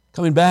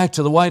coming back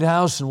to the White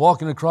House and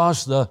walking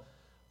across the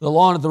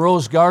lawn at the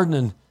Rose Garden,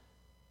 and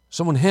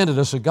someone handed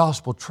us a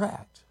gospel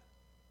tract.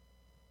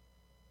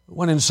 We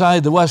went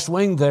inside the West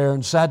Wing there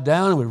and sat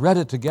down, and we read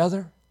it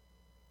together.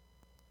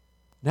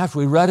 And after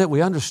we read it,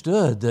 we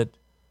understood that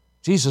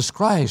Jesus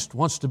Christ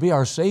wants to be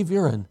our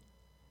Savior, and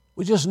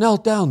we just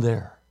knelt down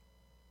there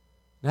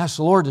and asked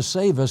the Lord to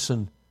save us.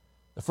 And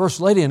the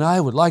First Lady and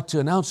I would like to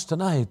announce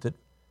tonight that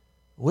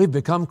we've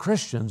become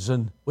Christians,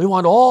 and we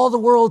want all the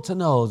world to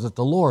know that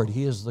the Lord,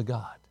 He is the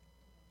God.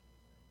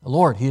 The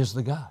Lord, He is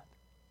the God.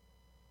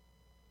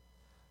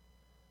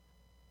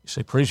 You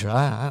say, preacher,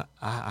 I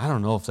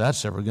don't know if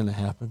that's ever going to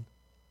happen.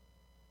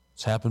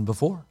 It's happened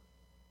before.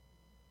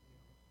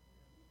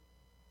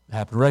 It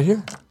happened right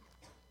here.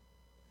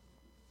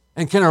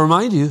 And can I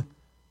remind you,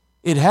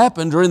 it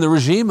happened during the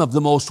regime of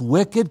the most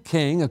wicked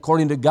king,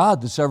 according to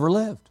God, that's ever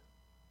lived.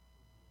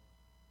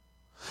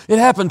 It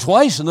happened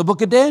twice in the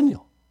book of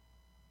Daniel.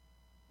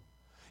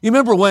 You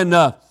remember when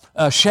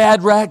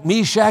Shadrach,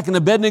 Meshach, and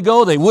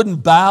Abednego, they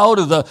wouldn't bow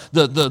to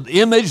the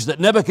image that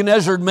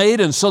Nebuchadnezzar had made,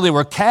 and so they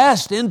were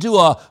cast into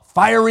a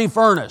fiery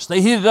furnace.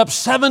 They heated up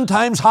 7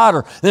 times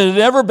hotter than it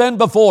had ever been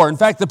before. In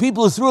fact, the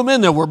people who threw them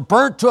in there were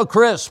burnt to a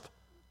crisp.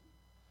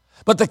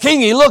 But the king,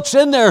 he looks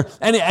in there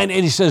and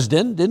he says,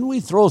 didn't we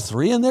throw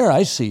 3 in there?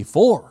 I see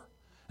 4.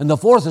 And the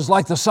 4th is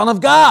like the Son of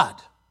God.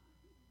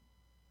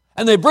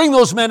 And they bring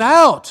those men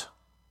out.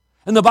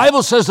 And the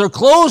Bible says their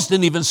clothes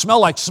didn't even smell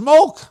like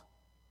smoke.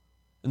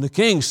 And the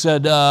king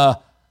said,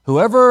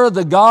 whoever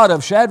the God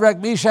of Shadrach,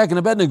 Meshach, and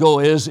Abednego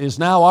is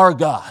now our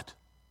God.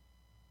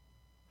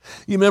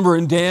 You remember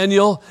in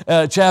Daniel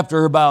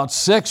chapter about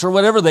 6 or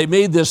whatever, they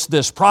made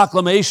this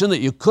proclamation that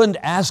you couldn't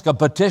ask a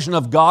petition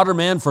of God or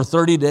man for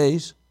 30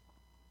 days.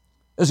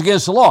 It's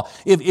against the law.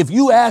 If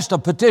you asked a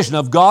petition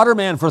of God or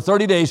man for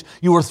 30 days,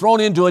 you were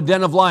thrown into a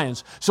den of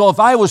lions. So if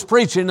I was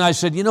preaching and I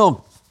said,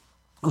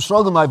 I'm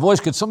struggling with my voice,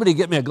 could somebody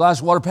get me a glass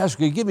of water? Pastor,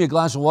 could you give me a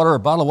glass of water or a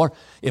bottle of water?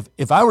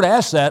 If I were to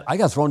ask that, I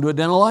got thrown into a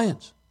den of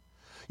lions.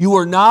 You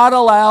were not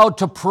allowed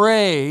to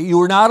pray. You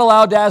were not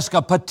allowed to ask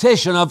a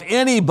petition of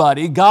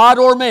anybody, God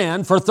or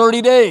man, for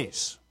 30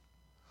 days.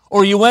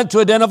 Or you went to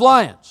a den of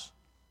lions.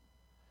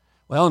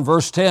 Well, in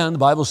verse 10, the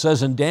Bible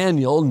says, and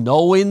Daniel,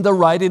 knowing the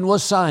writing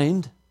was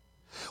signed,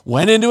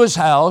 went into his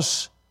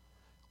house,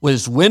 with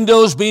his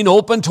windows being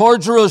open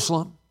toward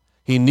Jerusalem.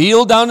 He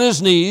kneeled down on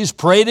his knees,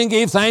 prayed and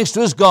gave thanks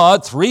to his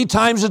God 3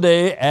 times a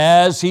day,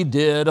 as he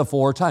did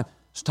aforetime.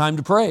 It's time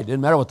to pray. It didn't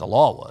matter what the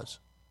law was.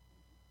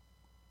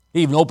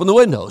 He even opened the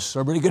windows so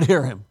everybody could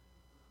hear him.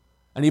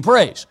 And he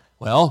prays.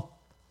 Well,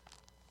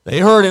 they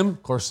heard him.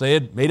 Of course, they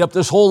had made up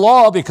this whole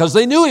law because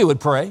they knew he would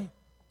pray.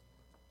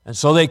 And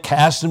so they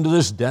cast him to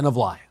this den of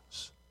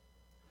lions.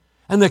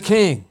 And the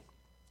king,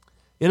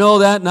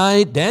 that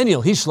night,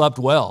 Daniel, he slept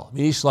well. I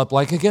mean, he slept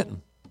like a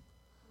kitten.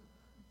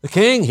 The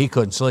king, he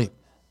couldn't sleep.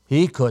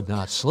 He could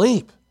not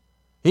sleep.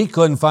 He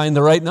couldn't find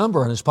the right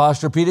number on his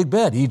Posturepedic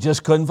bed. He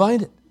just couldn't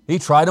find it. He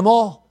tried them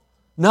all.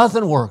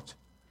 Nothing worked.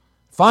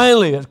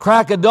 Finally, at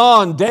crack of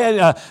dawn,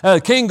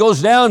 the king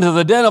goes down to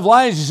the den of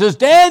lions. He says,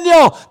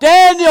 Daniel,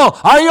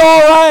 are you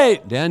all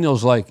right?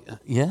 Daniel's like,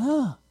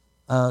 yeah,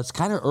 it's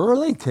kind of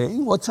early,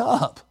 king. What's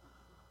up?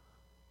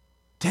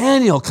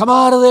 Daniel, come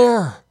out of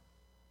there.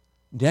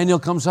 Daniel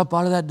comes up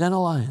out of that den of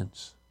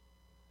lions.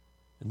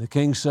 And the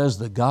king says,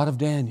 the God of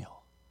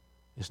Daniel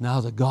is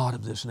now the God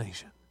of this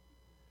nation.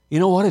 You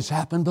know what? It's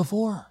happened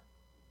before.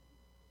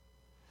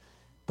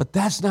 But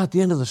that's not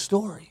the end of the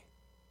story.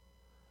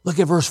 Look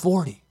at verse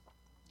 40.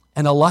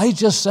 And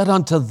Elijah said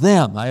unto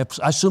them, I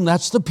assume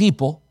that's the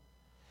people,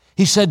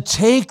 he said,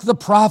 take the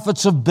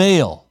prophets of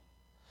Baal.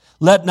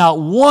 Let not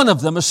one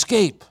of them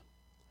escape.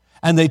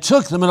 And they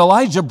took them, and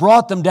Elijah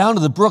brought them down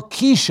to the brook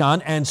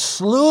Kishon and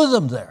slew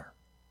them there.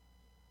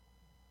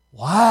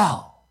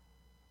 Wow.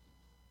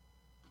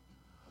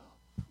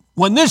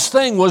 When this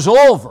thing was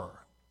over,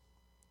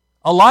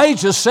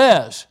 Elijah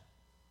says,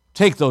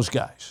 take those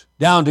guys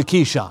down to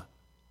Kishon.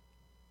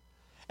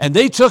 And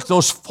they took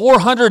those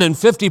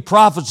 450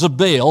 prophets of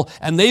Baal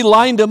and they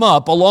lined them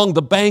up along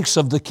the banks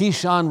of the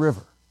Kishon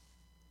River.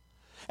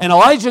 And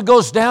Elijah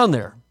goes down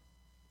there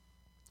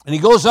and he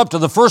goes up to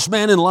the first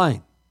man in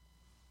line.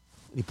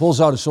 He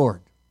pulls out a sword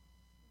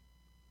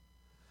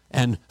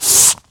and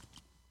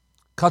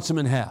cuts him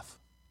in half.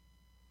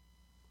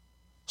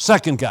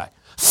 Second guy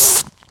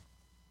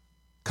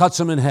cuts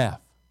him in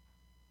half.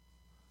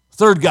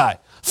 Third guy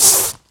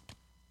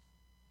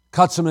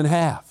cuts him in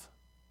half.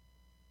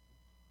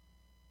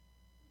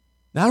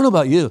 Now, I don't know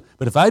about you,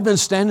 but if I'd been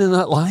standing in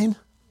that line,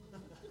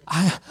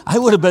 I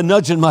would have been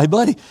nudging my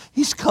buddy.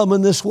 He's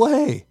coming this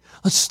way.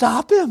 Let's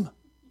stop him.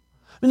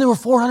 I mean, there were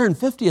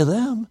 450 of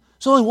them.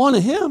 There's only one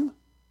of him.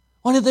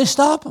 Why did they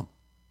stop him?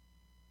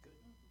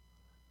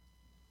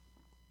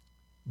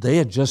 They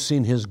had just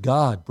seen his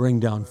God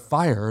bring down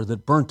fire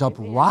that burnt up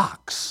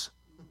rocks.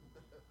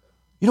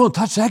 You don't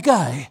touch that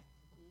guy.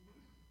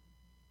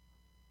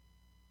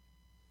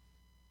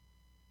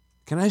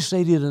 Can I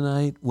say to you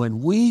tonight,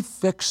 when we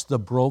fix the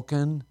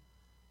broken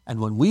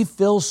and when we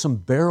fill some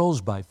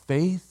barrels by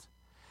faith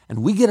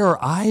and we get our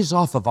eyes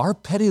off of our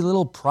petty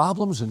little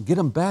problems and get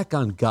them back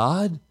on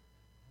God,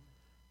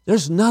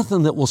 there's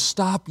nothing that will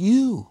stop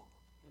you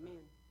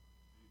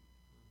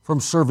from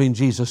serving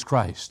Jesus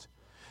Christ.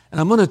 And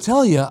I'm going to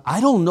tell you,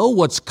 I don't know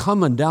what's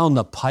coming down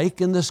the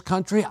pike in this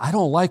country. I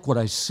don't like what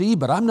I see,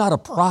 but I'm not a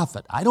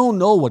prophet. I don't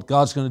know what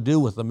God's going to do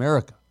with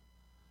America.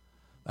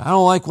 I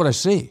don't like what I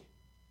see.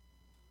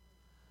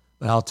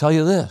 But I'll tell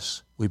you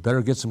this, we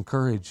better get some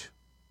courage.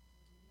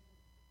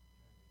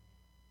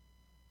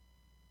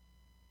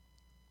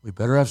 We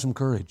better have some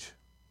courage.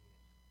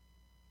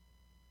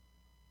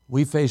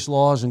 We face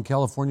laws in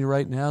California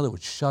right now that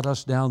would shut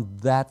us down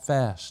that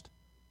fast.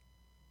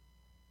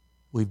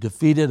 We've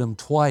defeated them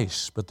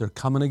twice, but they're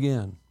coming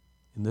again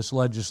in this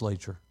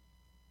legislature.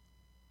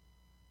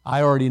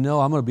 I already know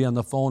I'm going to be on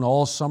the phone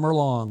all summer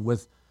long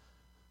with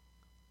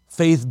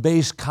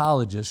faith-based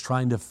colleges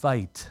trying to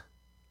fight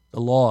the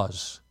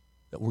laws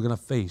that we're going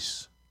to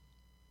face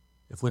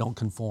if we don't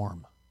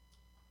conform.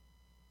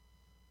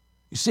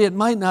 You see, it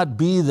might not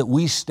be that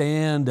we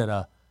stand at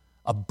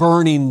a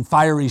burning,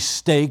 fiery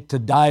stake to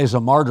die as a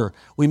martyr.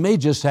 We may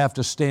just have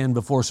to stand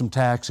before some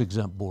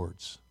tax-exempt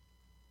boards.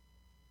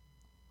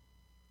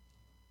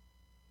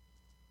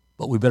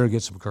 But we better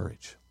get some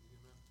courage.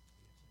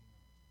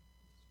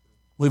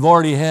 We've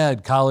already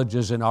had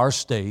colleges in our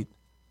state,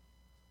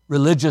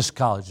 religious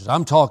colleges.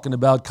 I'm talking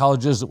about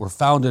colleges that were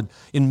founded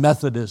in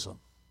Methodism.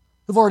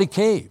 They've already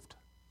caved.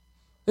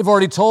 They've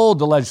already told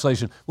the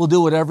legislation, we'll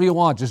do whatever you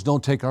want, just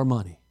don't take our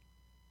money.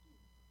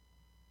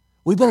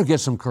 We better get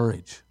some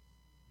courage.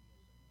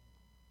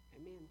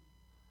 Amen.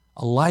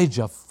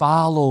 Elijah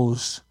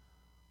follows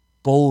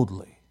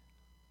boldly.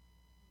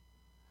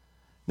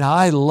 Now,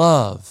 I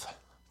love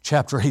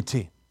chapter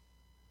 18.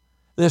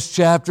 This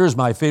chapter is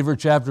my favorite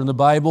chapter in the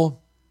Bible,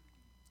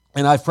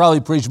 and I've probably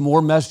preached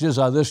more messages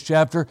out of this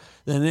chapter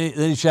than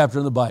any chapter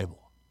in the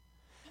Bible.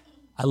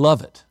 I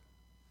love it.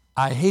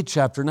 I hate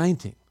chapter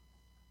 19.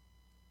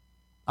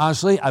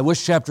 Honestly, I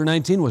wish chapter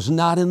 19 was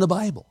not in the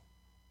Bible.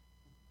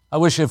 I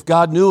wish if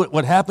God knew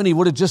what happened, He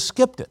would have just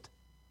skipped it.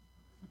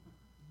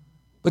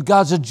 But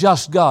God's a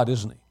just God,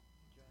 isn't He?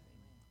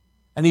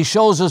 And He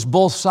shows us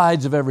both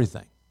sides of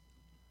everything.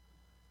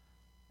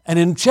 And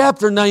in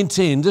chapter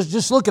 19,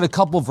 just look at a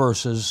couple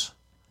verses,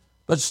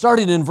 but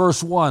starting in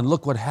verse 1,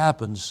 look what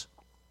happens.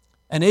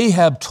 And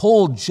Ahab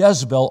told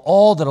Jezebel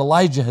all that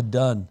Elijah had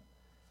done,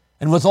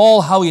 and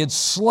withal how he had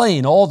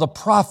slain all the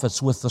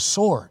prophets with the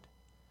sword.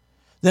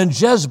 Then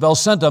Jezebel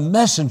sent a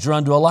messenger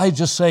unto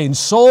Elijah, saying,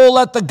 So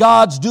let the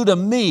gods do to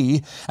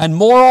me, and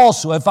more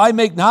also, if I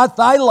make not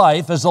thy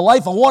life as the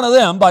life of one of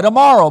them by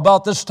tomorrow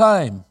about this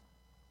time.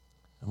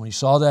 And when he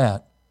saw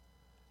that,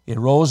 he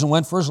arose and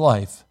went for his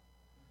life,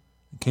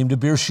 and came to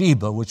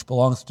Beersheba, which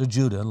belongeth to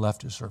Judah, and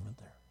left his servant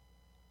there.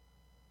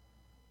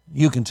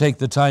 You can take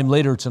the time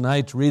later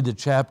tonight to read the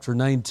chapter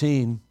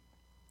 19.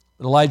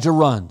 But Elijah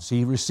runs.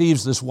 He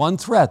receives this one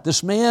threat.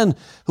 This man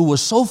who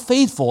was so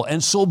faithful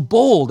and so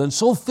bold and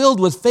so filled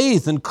with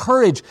faith and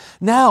courage,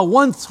 now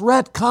one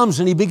threat comes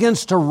and he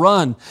begins to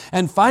run.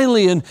 And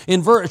finally in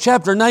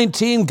chapter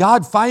 19,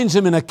 God finds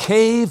him in a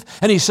cave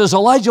and He says,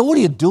 Elijah, what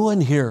are you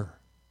doing here?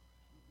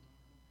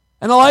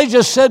 And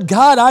Elijah said,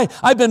 God,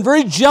 I've been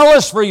very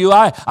jealous for you.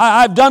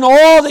 I've done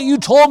all that you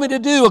told me to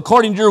do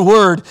according to your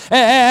word.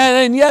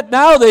 And yet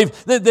now they've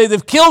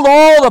killed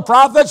all the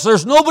prophets.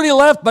 There's nobody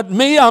left but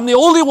me. I'm the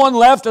only one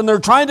left, and they're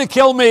trying to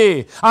kill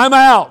me. I'm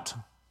out.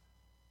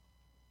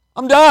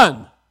 I'm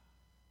done.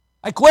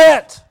 I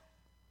quit.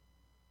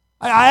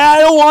 I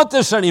don't want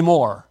this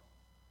anymore.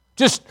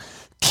 Just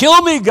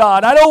kill me,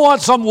 God. I don't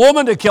want some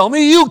woman to kill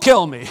me. You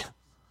kill me.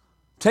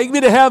 Take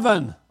me to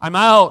heaven. I'm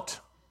out.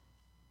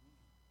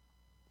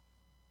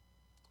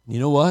 You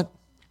know what?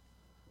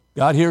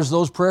 God hears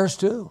those prayers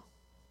too.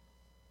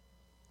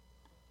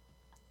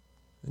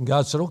 And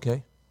God said,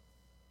 okay,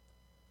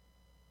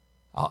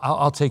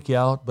 I'll take you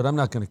out, but I'm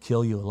not going to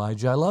kill you,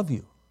 Elijah. I love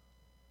you.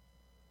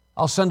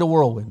 I'll send a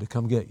whirlwind to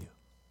come get you.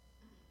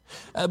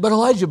 But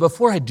Elijah,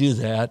 before I do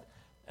that,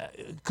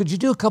 could you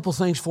do a couple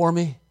things for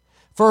me?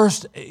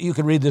 First, you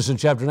can read this in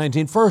chapter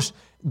 19. First,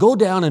 go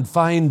down and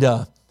find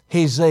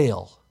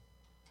Hazael.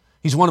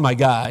 He's one of my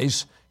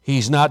guys.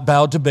 He's not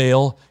bowed to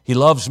Baal. He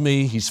loves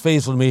me. He's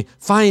faithful to me.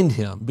 Find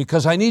him,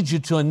 because I need you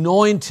to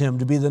anoint him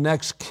to be the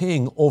next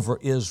king over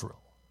Israel.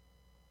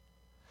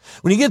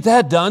 When you get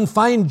that done,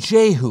 find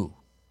Jehu.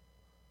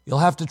 You'll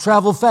have to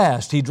travel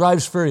fast. He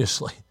drives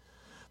furiously.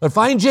 But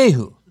find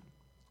Jehu.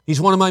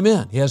 He's one of my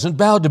men. He hasn't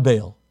bowed to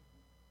Baal.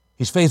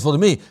 He's faithful to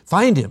me.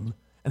 Find him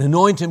and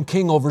anoint him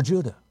king over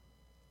Judah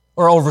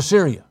or over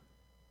Syria.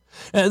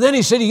 And then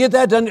he said, you get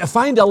that done,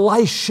 find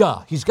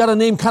Elisha. He's got a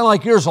name kind of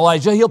like yours,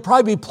 Elijah. He'll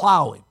probably be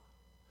plowing.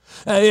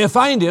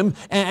 Find him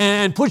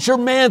and put your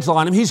mantle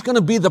on him. He's going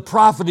to be the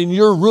prophet in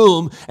your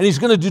room, and he's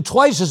going to do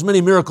twice as many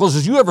miracles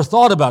as you ever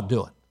thought about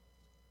doing.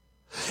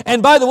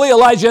 And by the way,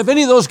 Elijah, if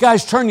any of those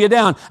guys turn you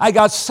down, I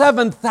got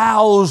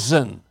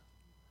 7,000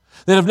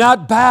 that have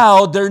not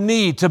bowed their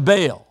knee to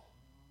Baal.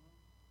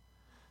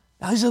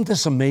 Now, isn't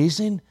this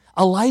amazing?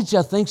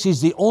 Elijah thinks he's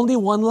the only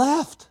one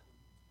left.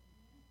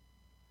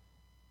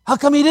 How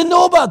come he didn't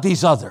know about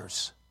these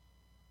others?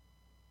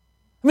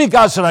 I mean,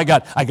 God said, I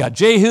got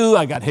Jehu,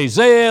 I got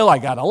Hazael, I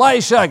got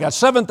Elisha, I got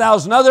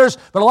 7,000 others,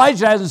 but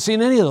Elijah hasn't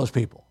seen any of those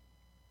people.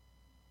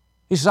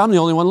 He says, I'm the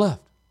only one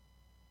left.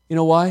 You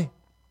know why?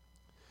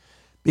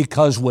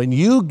 Because when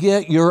you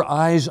get your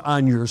eyes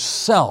on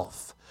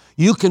yourself,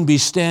 you can be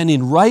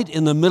standing right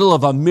in the middle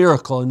of a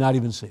miracle and not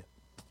even see it.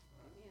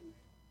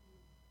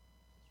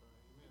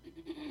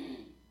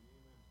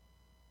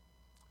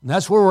 And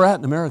that's where we're at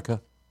in America.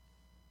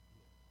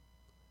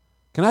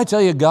 Can I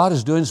tell you, God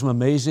is doing some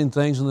amazing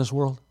things in this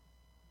world?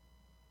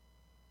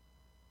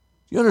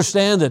 Do you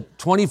understand that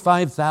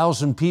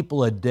 25,000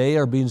 people a day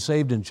are being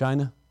saved in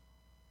China?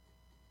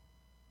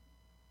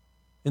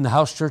 In the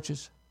house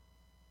churches?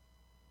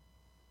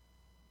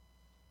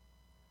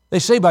 They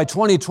say by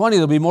 2020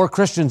 there'll be more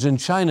Christians in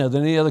China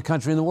than any other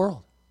country in the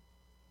world.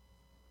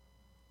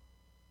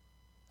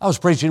 I was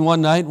preaching one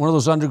night in one of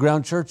those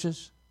underground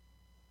churches.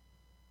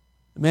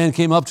 A man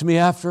came up to me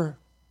after.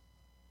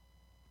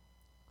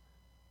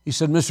 He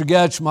said, Mr.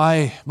 Getch,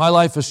 my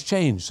life has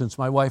changed since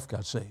my wife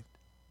got saved.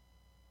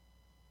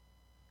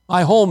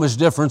 My home is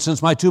different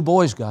since my 2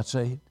 boys got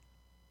saved.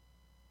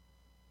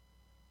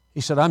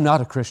 He said, I'm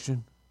not a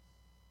Christian.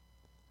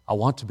 I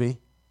want to be.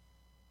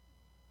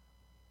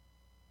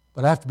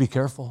 But I have to be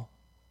careful.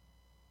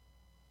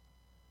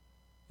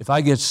 If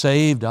I get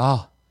saved,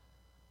 I'll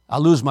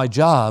lose my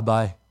job.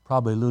 I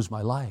probably lose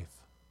my life.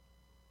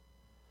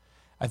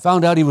 I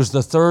found out he was the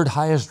 3rd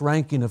highest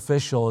ranking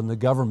official in the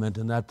government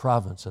in that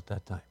province at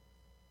that time.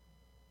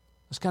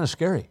 That's kind of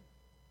scary.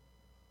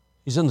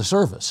 He's in the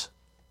service.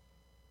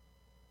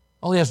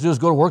 All he has to do is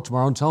go to work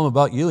tomorrow and tell him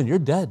about you, and you're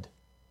dead.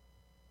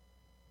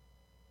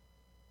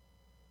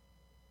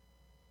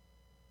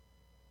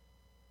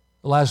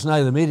 The last night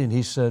of the meeting,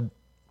 he said,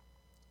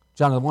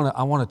 John,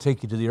 I want to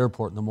take you to the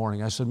airport in the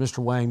morning. I said, Mr.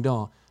 Wang,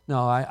 no,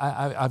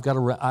 I've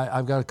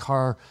got a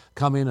car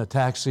coming, a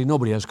taxi.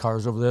 Nobody has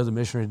cars over there. The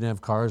missionaries didn't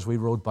have cars. We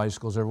rode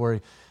bicycles everywhere.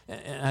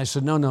 And I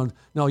said, no,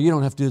 you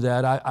don't have to do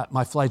that.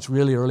 My flight's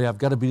really early. I've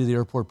got to be to the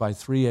airport by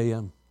 3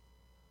 a.m.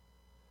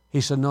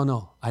 He said,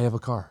 no, I have a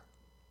car.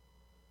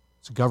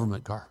 It's a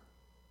government car.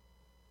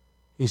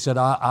 He said,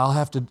 I'll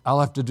have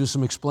to do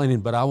some explaining,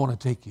 but I want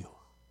to take you.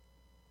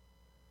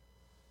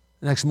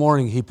 The next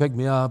morning, he picked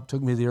me up,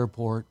 took me to the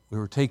airport. We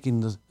were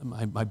taking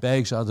my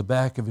bags out of the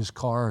back of his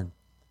car, and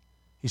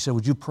he said,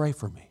 would you pray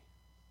for me?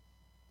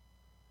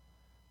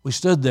 We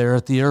stood there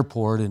at the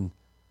airport in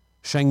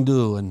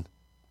Chengdu, and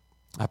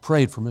I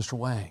prayed for Mr.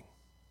 Wang.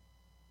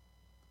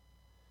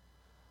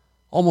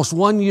 Almost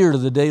 1 year to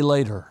the day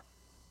later,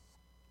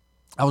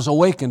 I was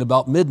awakened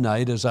about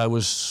midnight as I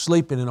was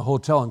sleeping in a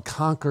hotel in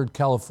Concord,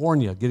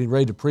 California, getting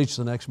ready to preach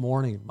the next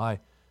morning. My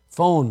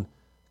phone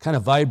kind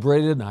of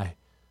vibrated, and I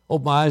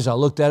opened my eyes, I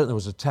looked at it, and there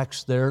was a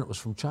text there, and it was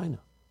from China. And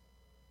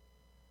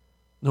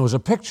there was a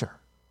picture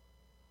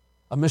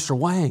of Mr.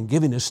 Wang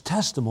giving his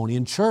testimony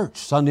in church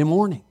Sunday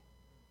morning.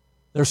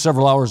 They're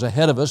several hours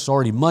ahead of us,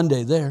 already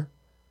Monday there.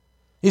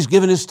 He's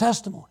giving his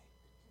testimony.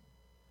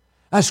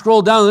 I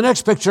scrolled down to the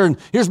next picture, and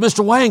here's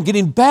Mr. Wang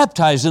getting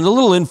baptized in a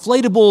little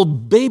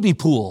inflatable baby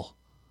pool.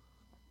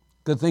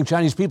 Good thing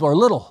Chinese people are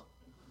little.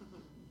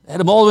 They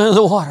had him all into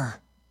the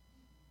water.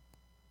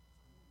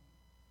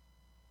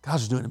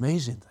 God's doing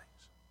amazing things.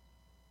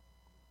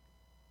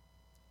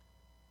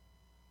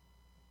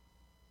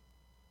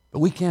 But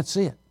we can't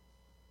see it.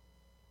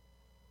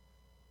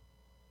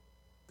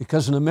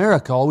 Because in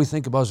America, all we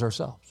think about is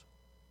ourselves.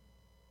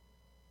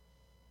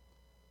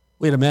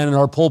 We had a man in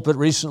our pulpit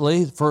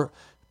recently,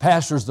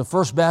 pastors the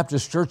First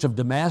Baptist Church of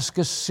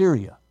Damascus,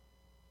 Syria.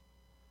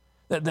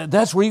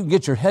 That's where you can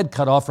get your head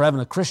cut off for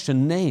having a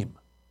Christian name.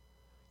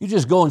 You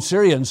just go in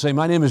Syria and say,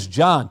 my name is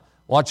John.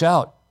 Watch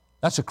out.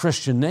 That's a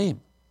Christian name.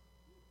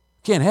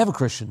 You can't have a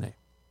Christian name.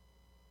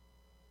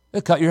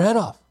 They'll cut your head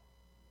off.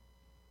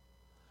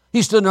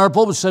 He stood in our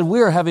pulpit and said,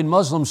 we are having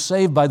Muslims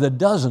saved by the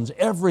dozens.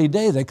 Every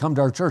day they come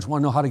to our church,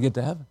 want to know how to get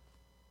to heaven.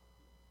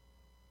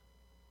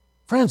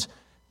 Friends,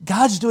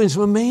 God's doing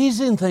some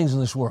amazing things in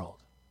this world.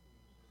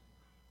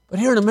 But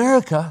here in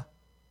America,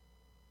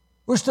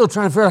 we're still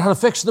trying to figure out how to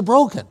fix the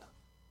broken.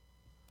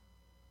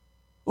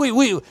 We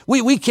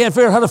can't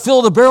figure out how to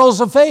fill the barrels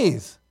of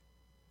faith.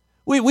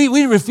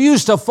 We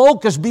refuse to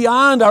focus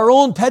beyond our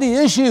own petty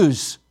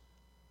issues.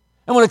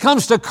 And when it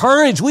comes to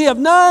courage, we have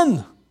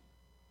none.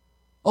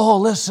 Oh,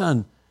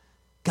 listen,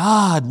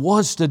 God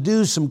wants to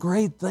do some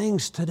great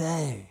things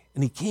today,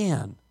 and He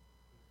can.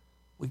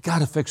 We've got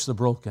to fix the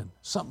broken.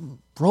 Something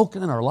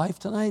broken in our life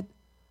tonight,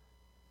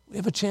 we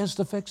have a chance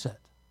to fix it.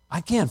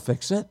 I can't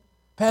fix it.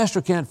 Pastor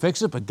can't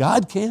fix it, but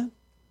God can.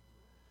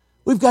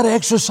 We've got to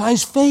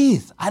exercise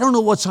faith. I don't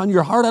know what's on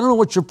your heart. I don't know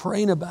what you're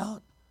praying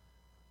about.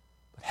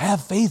 But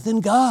have faith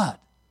in God.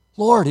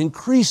 Lord,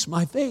 increase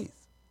my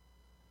faith.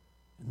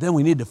 And then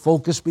we need to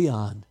focus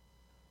beyond,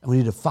 and we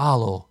need to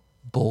follow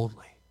boldly.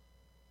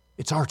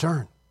 It's our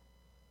turn.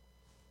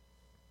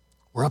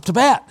 We're up to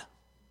bat.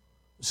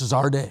 This is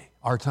our day,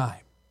 our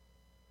time.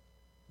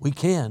 We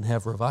can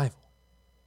have revival.